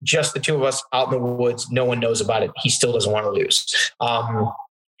it's just the two of us out in the woods. No one knows about it. He still doesn't want to lose.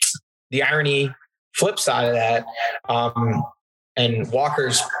 The irony flip side of that, and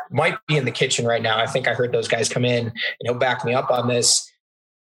Walker's might be in the kitchen right now. I think I heard those guys come in, and he'll back me up on this.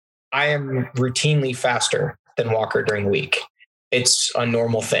 I am routinely faster than Walker during the week. It's a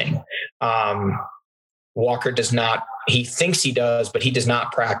normal thing. Walker does not, he thinks he does, but he does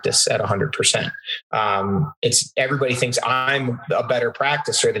not practice at 100%. Everybody thinks I'm a better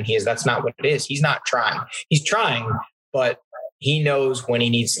practicer than he is. That's not what it is. He's not trying. He's trying, but he knows when he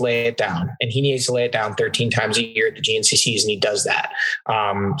needs to lay it down, and he needs to lay it down 13 times a year at the GNCCs, and he does that.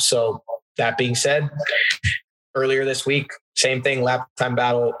 So that being said, earlier this week, same thing, lap time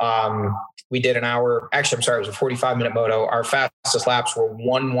battle. We did an hour. Actually, I'm sorry, it was a 45-minute moto. Our fastest laps were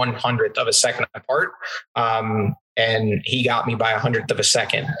 1/100th of a second apart. And he got me by 100th of a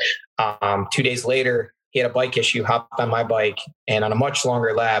second. 2 days later, he had a bike issue, hopped on my bike, and on a much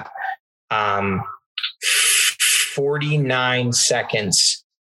longer lap, 49 seconds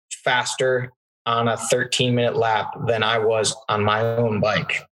faster on a 13-minute lap than I was on my own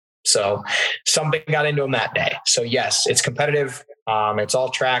bike. So something got into him that day. So yes, it's competitive. It's all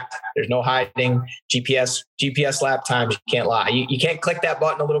tracked. There's no hiding. GPS lap times. You can't lie. You can't click that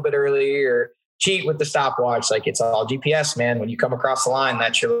button a little bit early or cheat with the stopwatch. Like, it's all GPS, man. When you come across the line,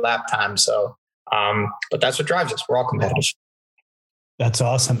 that's your lap time. So, but that's what drives us. We're all competitive. That's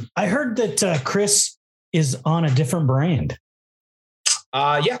awesome. I heard that Chris is on a different brand.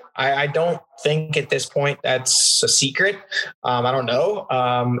 Yeah, I don't think at this point that's a secret. I don't know.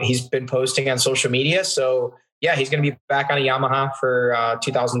 He's been posting on social media. So yeah, he's going to be back on a Yamaha for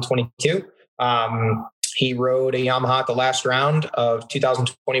 2022. He rode a Yamaha at the last round of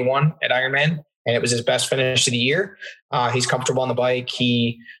 2021 at Ironman, and it was his best finish of the year. He's comfortable on the bike.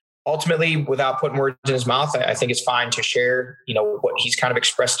 He ultimately, without putting words in his mouth, I think it's fine to share, what he's kind of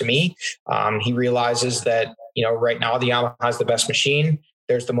expressed to me. He realizes that, right now the Yamaha has the best machine.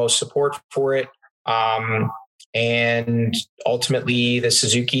 There's the most support for it. And ultimately the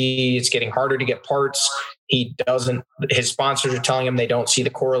Suzuki, it's getting harder to get parts. His sponsors are telling him they don't see the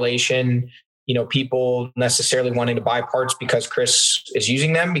correlation, people necessarily wanting to buy parts because Chris is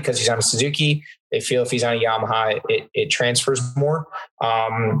using them because he's on a Suzuki. They feel if he's on a Yamaha, it transfers more.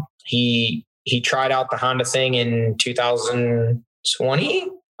 He tried out the Honda thing in 2020,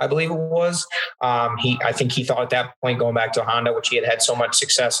 I believe it was. I think he thought at that point going back to Honda, which he had so much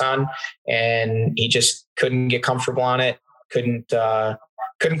success on, and he just couldn't get comfortable on it. Couldn't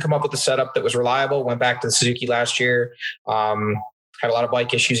come up with a setup that was reliable. Went back to the Suzuki last year. Had a lot of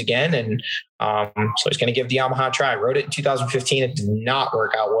bike issues again. And so he's going to give the Yamaha a try. Rode it in 2015. It did not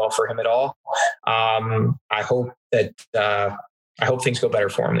work out well for him at all. I hope things go better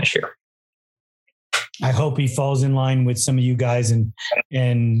for him this year. I hope he falls in line with some of you guys and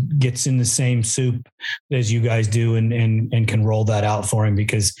gets in the same soup as you guys do and can roll that out for him,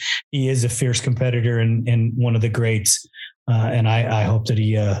 because he is a fierce competitor and one of the greats. And I hope that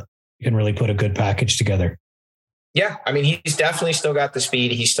he can really put a good package together. Yeah. I mean, he's definitely still got the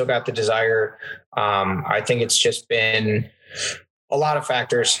speed. He's still got the desire. I think it's just been a lot of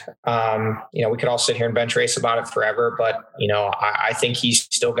factors. We could all sit here and bench race about it forever, but I think he's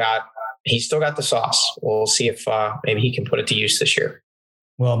still got the sauce. We'll see if maybe he can put it to use this year.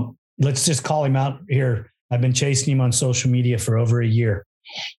 Well, let's just call him out here. I've been chasing him on social media for over a year.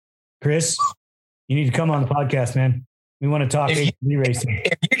 Chris, you need to come on the podcast, man. We want to talk ATV racing.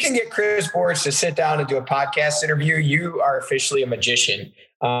 If you can get Chris Borich to sit down and do a podcast interview, you are officially a magician.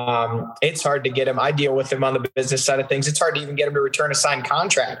 It's hard to get him. I deal with him on the business side of things. It's hard to even get him to return a signed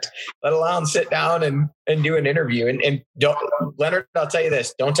contract, let alone sit down and do an interview. And don't, Leonard, I'll tell you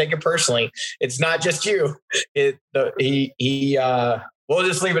this, don't take it personally. It's not just you. We'll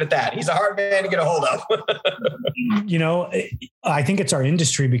just leave it at that. He's a hard man to get a hold of. I think it's our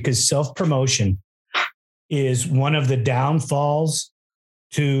industry, because self-promotion is one of the downfalls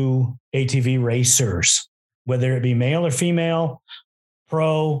to ATV racers, whether it be male or female,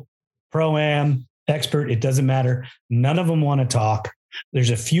 pro-am, expert, it doesn't matter. None of them want to talk.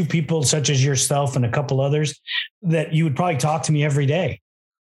 There's a few people such as yourself and a couple others that you would probably talk to me every day,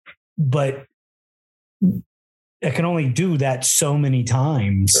 but I can only do that so many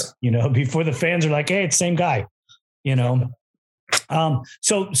times, before the fans are like, hey, it's the same guy,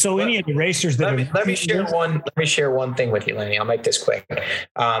 So any of the racers that let me share one thing with you, Lenny. I'll make this quick.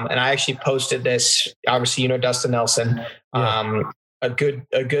 And I actually posted this. Obviously, Dustin Nelson, a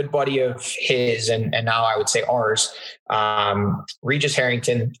good buddy of his, and now I would say ours. Regis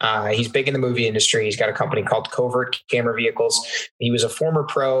Harrington. He's big in the movie industry. He's got a company called Covert Camera Vehicles. He was a former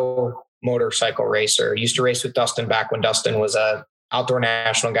pro motorcycle racer. He used to race with Dustin back when Dustin was a outdoor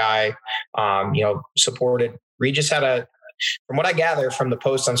national guy. Supported Regis had from what I gather from the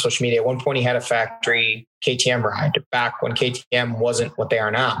posts on social media, at one point he had a factory KTM ride back when KTM wasn't what they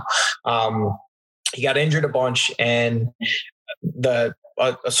are now. He got injured a bunch, and a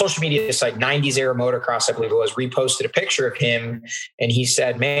social media site, 90s Era Motocross, I believe it was, reposted a picture of him. And he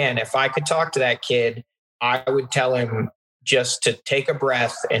said, man, if I could talk to that kid, I would tell him just to take a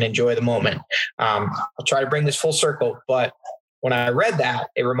breath and enjoy the moment. I'll try to bring this full circle, but when I read that,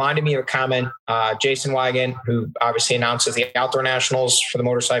 it reminded me of a comment, Jason Wigan, who obviously announces the Outdoor Nationals for the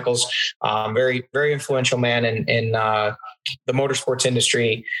motorcycles, very, very influential man in the motorsports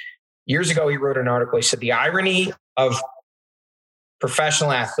industry. years ago, he wrote an article. He said, the irony of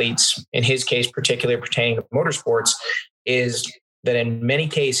professional athletes, in his case, particularly pertaining to motorsports, is that in many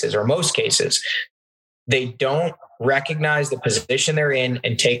cases, or most cases, they don't recognize the position they're in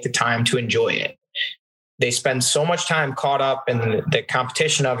and take the time to enjoy it. They spend so much time caught up in the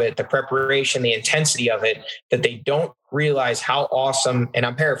competition of it, the preparation, the intensity of it, that they don't realize how awesome, and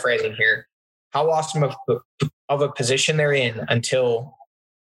I'm paraphrasing here, how awesome of a position they're in until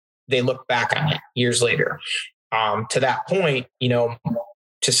they look back on it years later. To that point,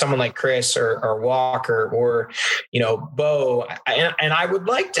 to someone like Chris or Walker or, Bo. And I would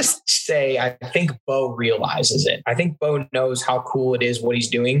like to say, I think Bo realizes it. I think Bo knows how cool it is what he's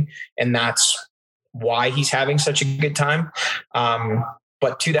doing. And that's why he's having such a good time.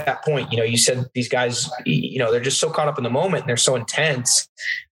 But to that point, you said these guys, they're just so caught up in the moment and they're so intense.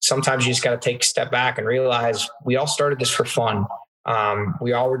 Sometimes you just got to take a step back and realize we all started this for fun.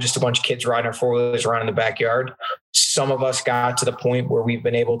 We all were just a bunch of kids riding our four-wheelers around in the backyard. Some of us got to the point where we've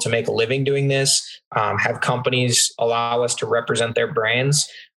been able to make a living doing this, have companies allow us to represent their brands.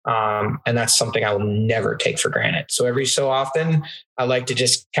 And that's something I will never take for granted. So every so often I like to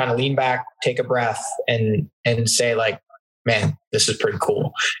just kind of lean back, take a breath and say like, man, this is pretty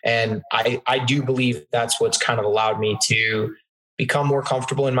cool. And I do believe that's what's kind of allowed me to become more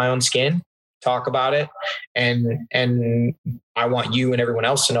comfortable in my own skin, talk about it. And I want you and everyone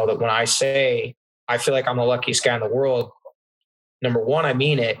else to know that when I say, I feel like I'm the luckiest guy in the world, number one, I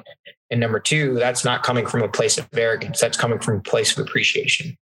mean it. And number two, that's not coming from a place of arrogance. That's coming from a place of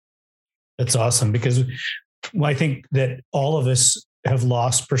appreciation. That's awesome, because I think that all of us have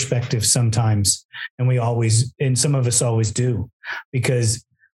lost perspective sometimes, and some of us always do, because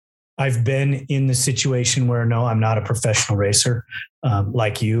I've been in the situation where, no, I'm not a professional racer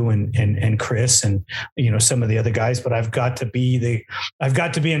like you and Chris and, some of the other guys, but I've got to be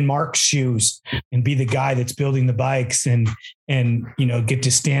in Mark's shoes and be the guy that's building the bikes and get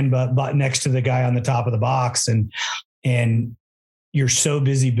to stand next to the guy on the top of the box. And you're so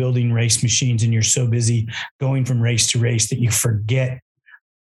busy building race machines and you're so busy going from race to race that you forget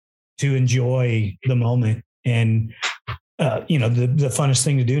to enjoy the moment. And the funnest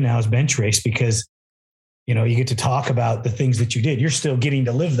thing to do now is bench race, because, you get to talk about the things that you did. You're still getting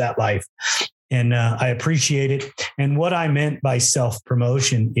to live that life. And I appreciate it. And what I meant by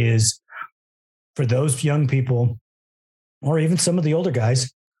self-promotion is for those young people, or even some of the older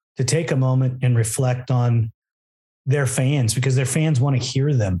guys, to take a moment and reflect on their fans, because their fans want to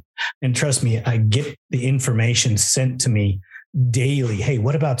hear them. And trust me, I get the information sent to me daily. Hey,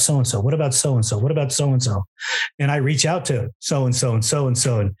 what about so-and-so? What about so-and-so? What about so-and-so? And I reach out to so-and-so and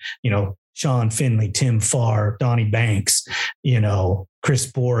so-and-so and, Sean Finley, Tim Farr, Donnie Banks,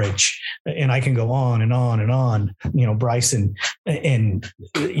 Chris Borich, and I can go on and on and on, Bryson and,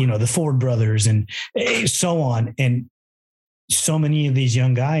 the Ford brothers and so on. And so many of these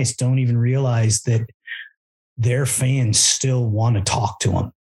young guys don't even realize that their fans still want to talk to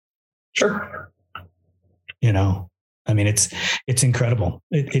them. Sure. I mean, it's incredible.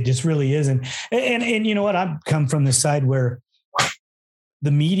 It just really is. And you know what? I've come from the side where the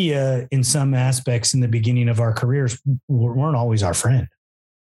media in some aspects in the beginning of our careers weren't always our friend.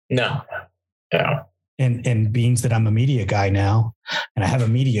 No. Yeah. And being that I'm a media guy now and I have a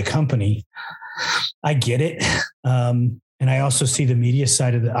media company, I get it. And I also see the media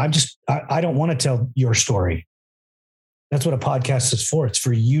side of it. I don't want to tell your story. That's what a podcast is for. It's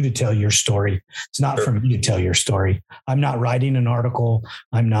for you to tell your story. It's not for me to tell your story. I'm not writing an article.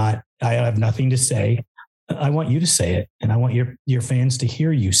 I have nothing to say. I want you to say it. And I want your fans to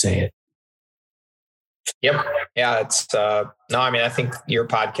hear you say it. Yep. Yeah. It's I think your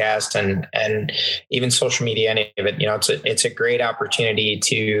podcast and even social media, any of it, it's a great opportunity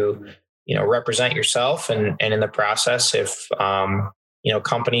to, represent yourself and in the process, if,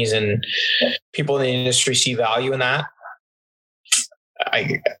 companies and people in the industry see value in that,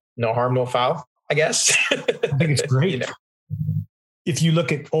 no harm, no foul, I guess. I think it's great. If you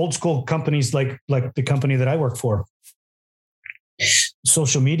look at old school companies like the company that I work for,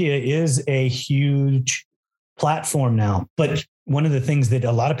 social media is a huge platform now. But one of the things that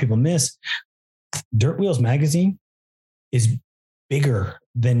a lot of people miss, Dirt Wheels Magazine is bigger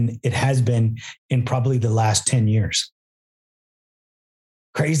than it has been in probably the last 10 years.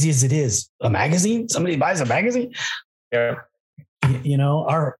 Crazy as it is, a magazine, somebody buys a magazine. Yeah.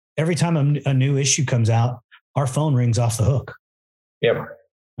 Every time a new issue comes out, our phone rings off the hook. Yep.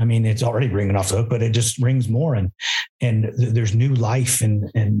 I mean, it's already ringing off the hook, but it just rings more and there's new life.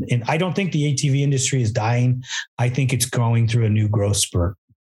 And I don't think the ATV industry is dying. I think it's going through a new growth spurt.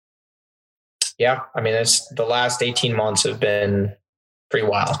 Yeah. I mean, the last 18 months have been pretty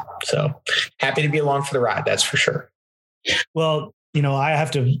wild. So happy to be along for the ride. That's for sure. Well, I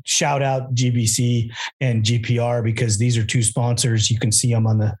have to shout out GBC and GPR because these are two sponsors. You can see them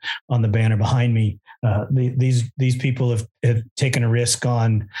on the banner behind me. These people have taken a risk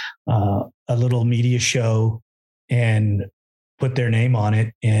on a little media show and put their name on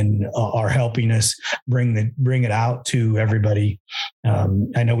it and are helping us bring it out to everybody.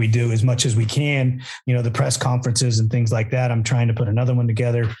 I know we do as much as we can, the press conferences and things like that. I'm trying to put another one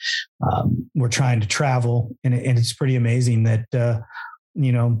together. We're trying to travel and it's pretty amazing that, the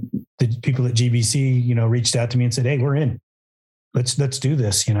people at GBC, reached out to me and said, "Hey, we're in, let's do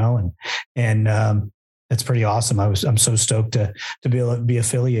this," and that's pretty awesome. I'm so stoked to be able to be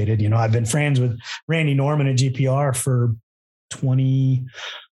affiliated. I've been friends with Randy Norman at GPR for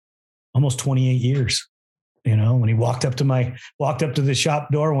almost 28 years. When he walked up to the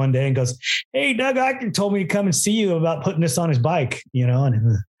shop door one day and goes, "Hey, Doug Eichner told me to come and see you about putting this on his bike,"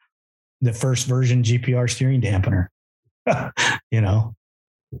 and the first version GPR steering dampener,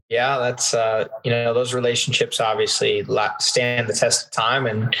 Yeah, that's, those relationships obviously stand the test of time.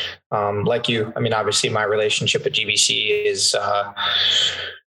 And obviously my relationship with GBC is,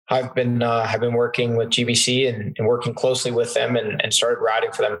 I've been working with GBC and working closely with them and started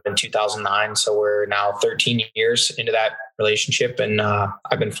riding for them in 2009. So we're now 13 years into that relationship. And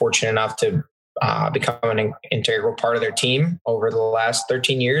I've been fortunate enough to become an integral part of their team over the last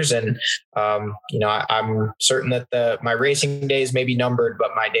 13 years. And, I'm certain that my racing days may be numbered,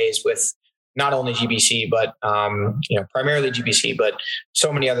 but my days with not only GBC, but, primarily GBC, but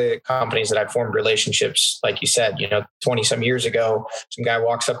so many other companies that I've formed relationships. Like you said, 20 some years ago, some guy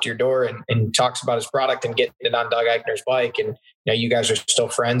walks up to your door and talks about his product and getting it on Doug Eichner's bike. And, you guys are still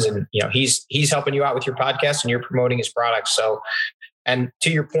friends and, he's helping you out with your podcast and you're promoting his product. So, and to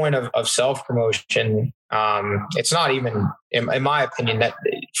your point of self-promotion, it's not even, in my opinion, that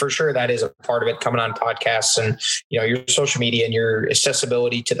for sure that is a part of it, coming on podcasts and, your social media and your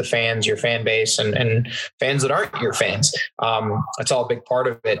accessibility to the fans, your fan base and fans that aren't your fans. That's all a big part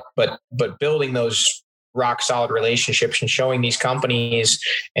of it. But building those rock solid relationships and showing these companies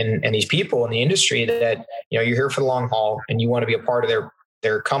and these people in the industry that, you're here for the long haul and you want to be a part of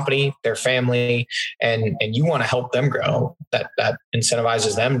their company, their family, and you want to help them grow, that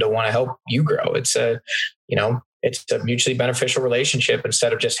incentivizes them to want to help you grow. It's a mutually beneficial relationship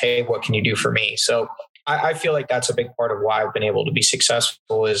instead of just, "Hey, what can you do for me?" So I feel like that's a big part of why I've been able to be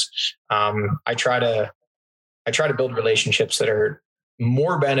successful is I try to build relationships that are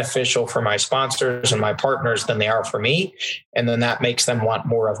more beneficial for my sponsors and my partners than they are for me. And then that makes them want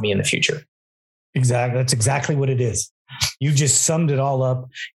more of me in the future. Exactly. That's exactly what it is. You just summed it all up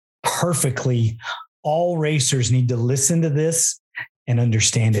perfectly. All racers need to listen to this and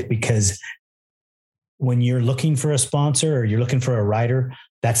understand it, because when you're looking for a sponsor or you're looking for a rider,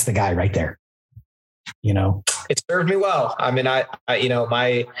 that's the guy right there. It served me well. I mean, I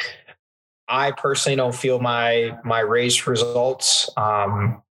personally don't feel my race results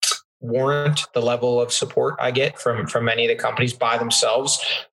warrant the level of support I get from many of the companies by themselves.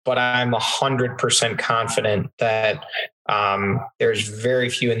 But I'm 100% confident that there's very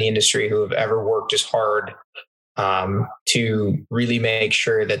few in the industry who have ever worked as hard to really make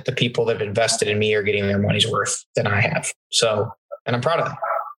sure that the people that have invested in me are getting their money's worth than I have. So, and I'm proud of that.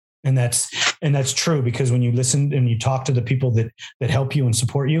 And that's true, because when you listen and you talk to the people that help you and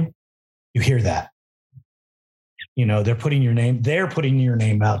support you, you hear that. They're putting your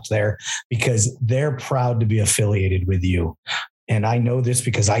name out there because they're proud to be affiliated with you. And I know this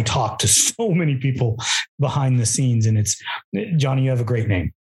because I talk to so many people behind the scenes, and it's, Johnny, you have a great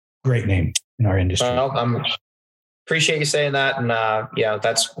name in our industry. Well, appreciate you saying that. And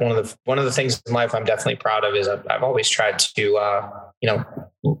that's one of the things in life I'm definitely proud of is I've always tried to,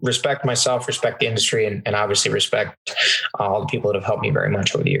 respect myself, respect the industry, and obviously respect all the people that have helped me very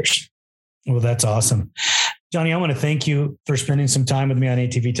much over the years. Well, that's awesome. Johnny, I want to thank you for spending some time with me on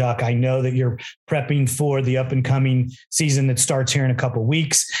ATV Talk. I know that you're prepping for the up and coming season that starts here in a couple of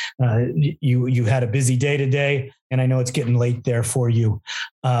weeks. You had a busy day today, and I know it's getting late there for you.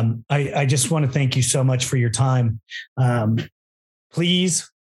 I just want to thank you so much for your time. Please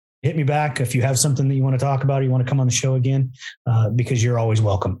hit me back if you have something that you want to talk about or you want to come on the show again, because you're always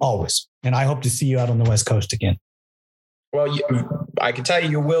welcome, always. And I hope to see you out on the West Coast again. Well, I can tell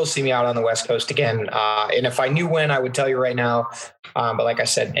you will see me out on the West Coast again. And if I knew when, I would tell you right now. But like I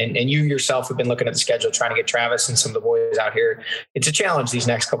said, and you yourself have been looking at the schedule, trying to get Travis and some of the boys out here. It's a challenge these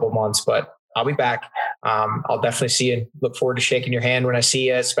next couple of months, but I'll be back. I'll definitely see you. Look forward to shaking your hand when I see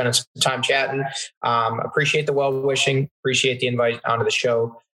you, spending some time chatting. Appreciate the well-wishing, appreciate the invite onto the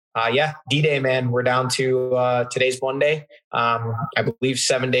show. D-Day, man. We're down to today's Monday. I believe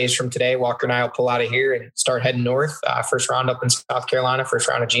 7 days from today, Walker and I will pull out of here and start heading north. First round up in South Carolina, first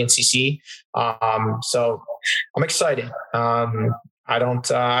round of GNCC. So I'm excited. I don't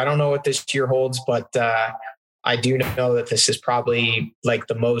know what this year holds, but I do know that this is probably like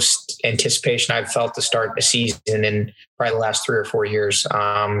the most anticipation I've felt to start a season in probably the last 3 or 4 years.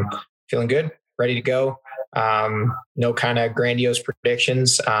 Feeling good, ready to go. No kind of grandiose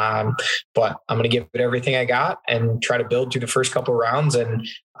predictions, but I'm going to give it everything I got and try to build through the first couple of rounds. And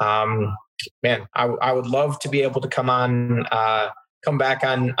man, I would love to be able to come back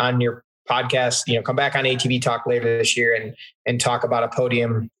on your podcast, come back on ATV Talk later this year and talk about a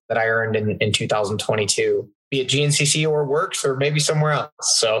podium that I earned in 2022. Be it GNCC or Works or maybe somewhere else.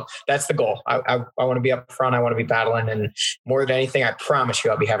 So that's the goal. I want to be up front. I want to be battling. And more than anything, I promise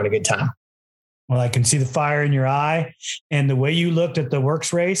you I'll be having a good time. Well, I can see the fire in your eye and the way you looked at the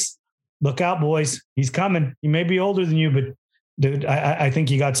Works race. Look out, boys. He's coming. He may be older than you, but dude, I think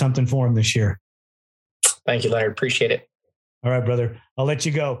you got something for him this year. Thank you, Leonard. Appreciate it. All right, brother. I'll let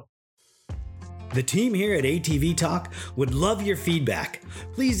you go. The team here at ATV Talk would love your feedback.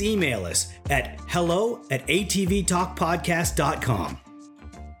 Please email us at hello@atvtalkpodcast.com.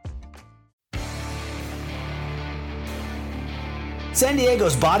 San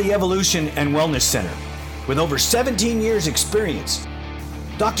Diego's Body Evolution and Wellness Center, with over 17 years experience.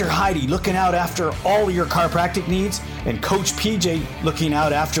 Dr. Heidi looking out after all your chiropractic needs, and Coach PJ looking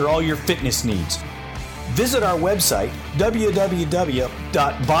out after all your fitness needs. Visit our website,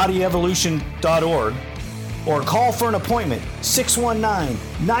 www.bodyevolution.org, or call for an appointment,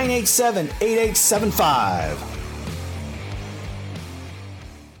 619-987-8875.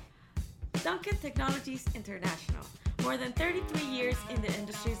 Duncan Technologies International. More than 33 years in the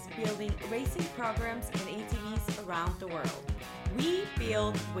industry building racing programs and ATVs around the world. We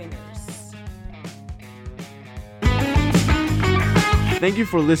build winners. Thank you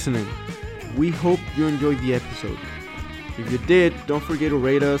for listening. We hope you enjoyed the episode. If you did, don't forget to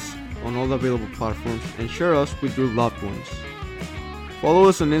rate us on all the available platforms and share us with your loved ones. Follow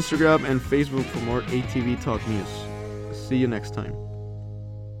us on Instagram and Facebook for more ATV Talk news. See you next time.